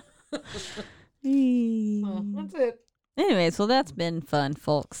thoughts. That's it. Anyways, well, that's been fun,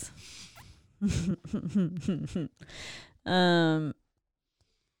 folks. As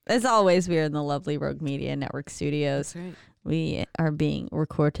always, we are in the lovely Rogue Media Network studios. That's right. We are being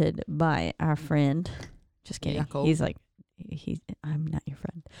recorded by our friend. Just kidding. Jacob. He's like, I'm not your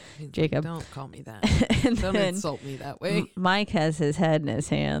friend. He's like, Jacob. don't call me that. And Don't then insult me that way. Mike has his head in his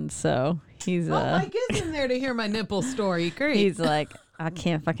hands, so he's Well, Mike is in there to hear my nipple story. Great. he's like, I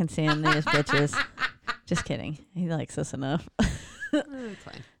can't fucking stand these bitches. Just kidding. He likes us enough. It's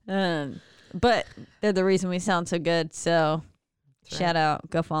fine. But they're the reason we sound so good. So That's shout out,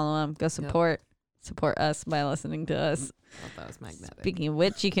 go follow them, go support us by listening to us. I thought that was magnetic. Speaking of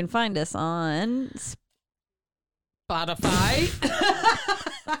which, you can find us on Spotify,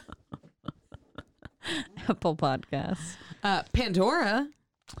 Apple Podcasts, Pandora.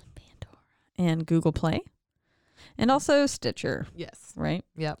 and Google Play, and also Stitcher. Yes. Right?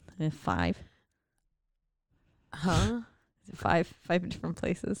 Yep. 5. Huh? Is it 5 different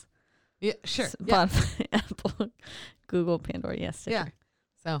places? Yeah. Sure. Yeah. Spotify, Apple, Google, Pandora. Yes. Stitcher. Yeah.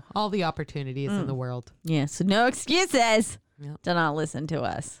 So all the opportunities in the world. Yeah. So no excuses. Yep. Do not listen to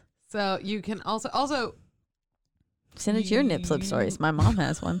us. So you can also Send us your nip slip stories. My mom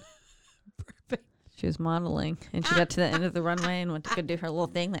has one. Perfect. She was modeling, and she got to the end of the runway and went to go do her little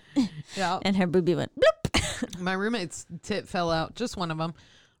thing, like, Yeah. and her boobie went bloop. My roommate's tit fell out, just one of them,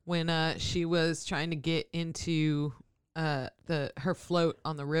 when she was trying to get into her float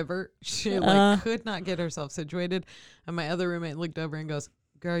on the river. She could not get herself situated, and my other roommate looked over and goes,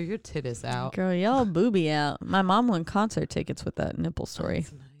 "Girl, your tit is out." Girl, y'all boobie out. My mom won concert tickets with that nipple story.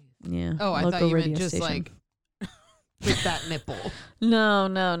 That's nice. Yeah. Oh, I local thought you meant radio just station. like with that nipple.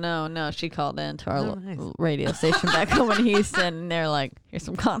 No. She called in to our Oh, nice. radio station back home in Houston, and they're like, "Here's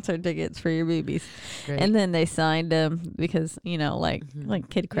some concert tickets for your boobies." Great. And then they signed them because, like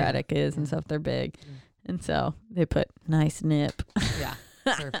Kid Yeah. Craddock is and stuff. They're big, and so they put nice nip. Yeah,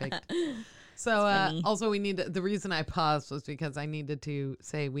 perfect. So funny. also the reason I paused was because I needed to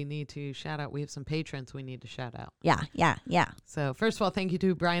say we need to shout out. We have some patrons we need to shout out. Yeah. So first of all, thank you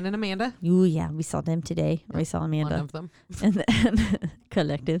to Brian and Amanda. Ooh, yeah. We saw them today. We saw Amanda. One of them. And then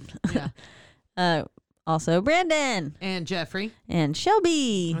Collective. Yeah. Also Brandon And Jeffrey. and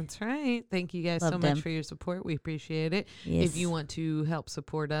Shelby. That's right. Thank you guys so Love much them. for your support. We appreciate it. Yes. If you want to help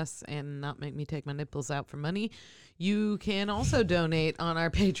support us and not make me take my nipples out for money, you can also donate on our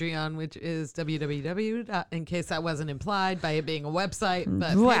Patreon, which is in case that wasn't implied by it being a website,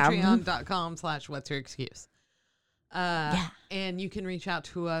 but Wow. patreon.com/what's your excuse. Yeah. And you can reach out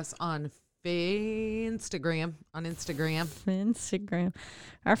to us on Instagram. Instagram.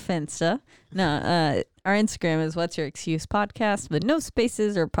 Our Finsta. No, our Instagram is What's Your Excuse Podcast, but no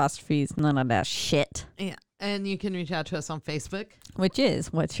spaces or apostrophes, none of that shit. Yeah. And you can reach out to us on Facebook. Which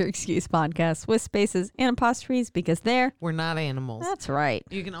is What's Your Excuse Podcast with spaces and apostrophes because there. We're not animals. That's right.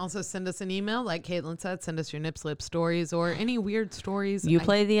 You can also send us an email, like Caitlin said. Send us your nip slip stories or any weird stories. You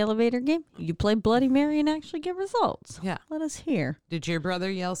play the elevator game. You play Bloody Mary and actually get results. Yeah. Let us hear. Did your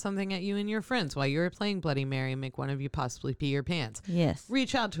brother yell something at you and your friends while you were playing Bloody Mary and make one of you possibly pee your pants? Yes.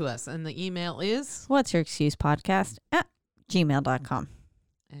 Reach out to us, and the email is, What's Your Excuse Podcast at gmail.com.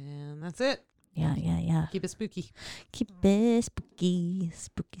 and that's it. Yeah. Keep it spooky. Keep it spooky.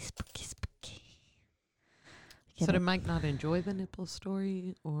 So did Mike not enjoy the nipple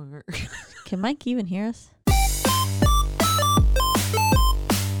story, or? Can Mike even hear us?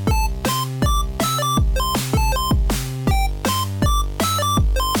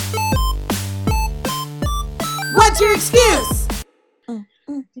 What's your excuse?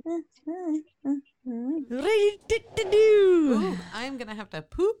 Ooh, I'm gonna have to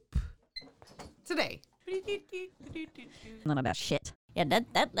poop today. None of that shit. Yeah,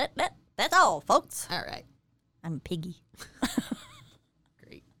 that's all, folks. All right. I'm Piggy.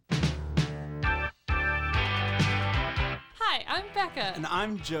 Great. Hi, I'm Becca. And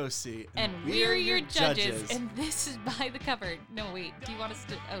I'm Josie. And we're your judges. And this is By the Cover. No, wait. Do you want us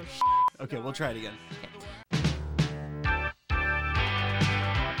to? Oh, Okay, we'll try it again.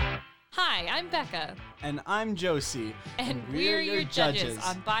 Hi, I'm Becca. And I'm Josie. And we're your judges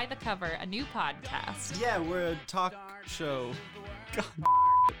on By the Cover, a new podcast. Yeah, we're a talk show. God,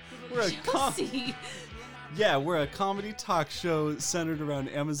 we're a Josie. we're a comedy talk show centered around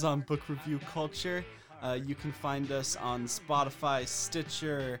Amazon book review culture. You can find us on Spotify,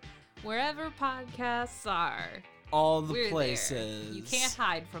 Stitcher, Wherever podcasts are. all the We're places. there. You can't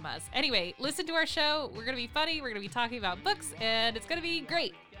hide from us. Anyway, listen to our show. We're going to be funny. We're going to be talking about books, and it's going to be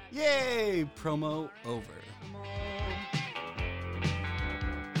great. Yay! Promo over.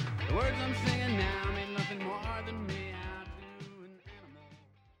 The words I'm singing now mean nothing more than me out to an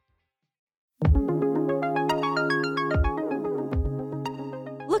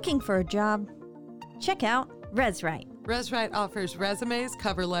animal. Looking for a job? Check out ResWrite. ResWrite offers resumes,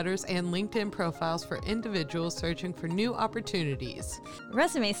 cover letters, and LinkedIn profiles for individuals searching for new opportunities.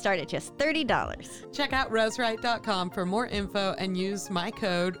 Resumes start at just $30. Check out reswrite.com for more info and use my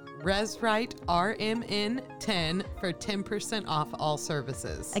code ResWriteRMN10 for 10% off all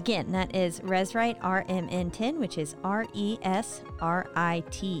services. Again, that is ResWrite RMN10, which is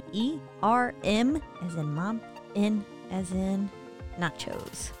ResRiteRM as in mom, N as in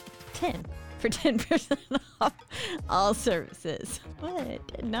nachos. 10 for 10% off all services. What?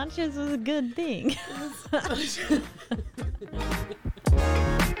 Nachos was a good thing.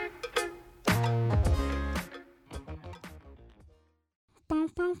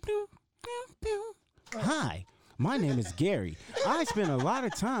 Hi, my name is Gary. I spend a lot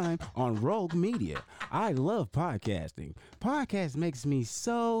of time on Rogue Media. I love podcasting. Podcast makes me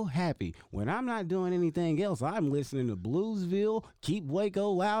so happy. When I'm not doing anything else, I'm listening to Bluesville, Keep Waco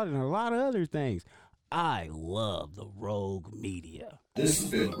Loud, and a lot of other things. I love the Rogue Media. This has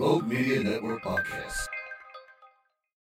been Rogue Media Network Podcast.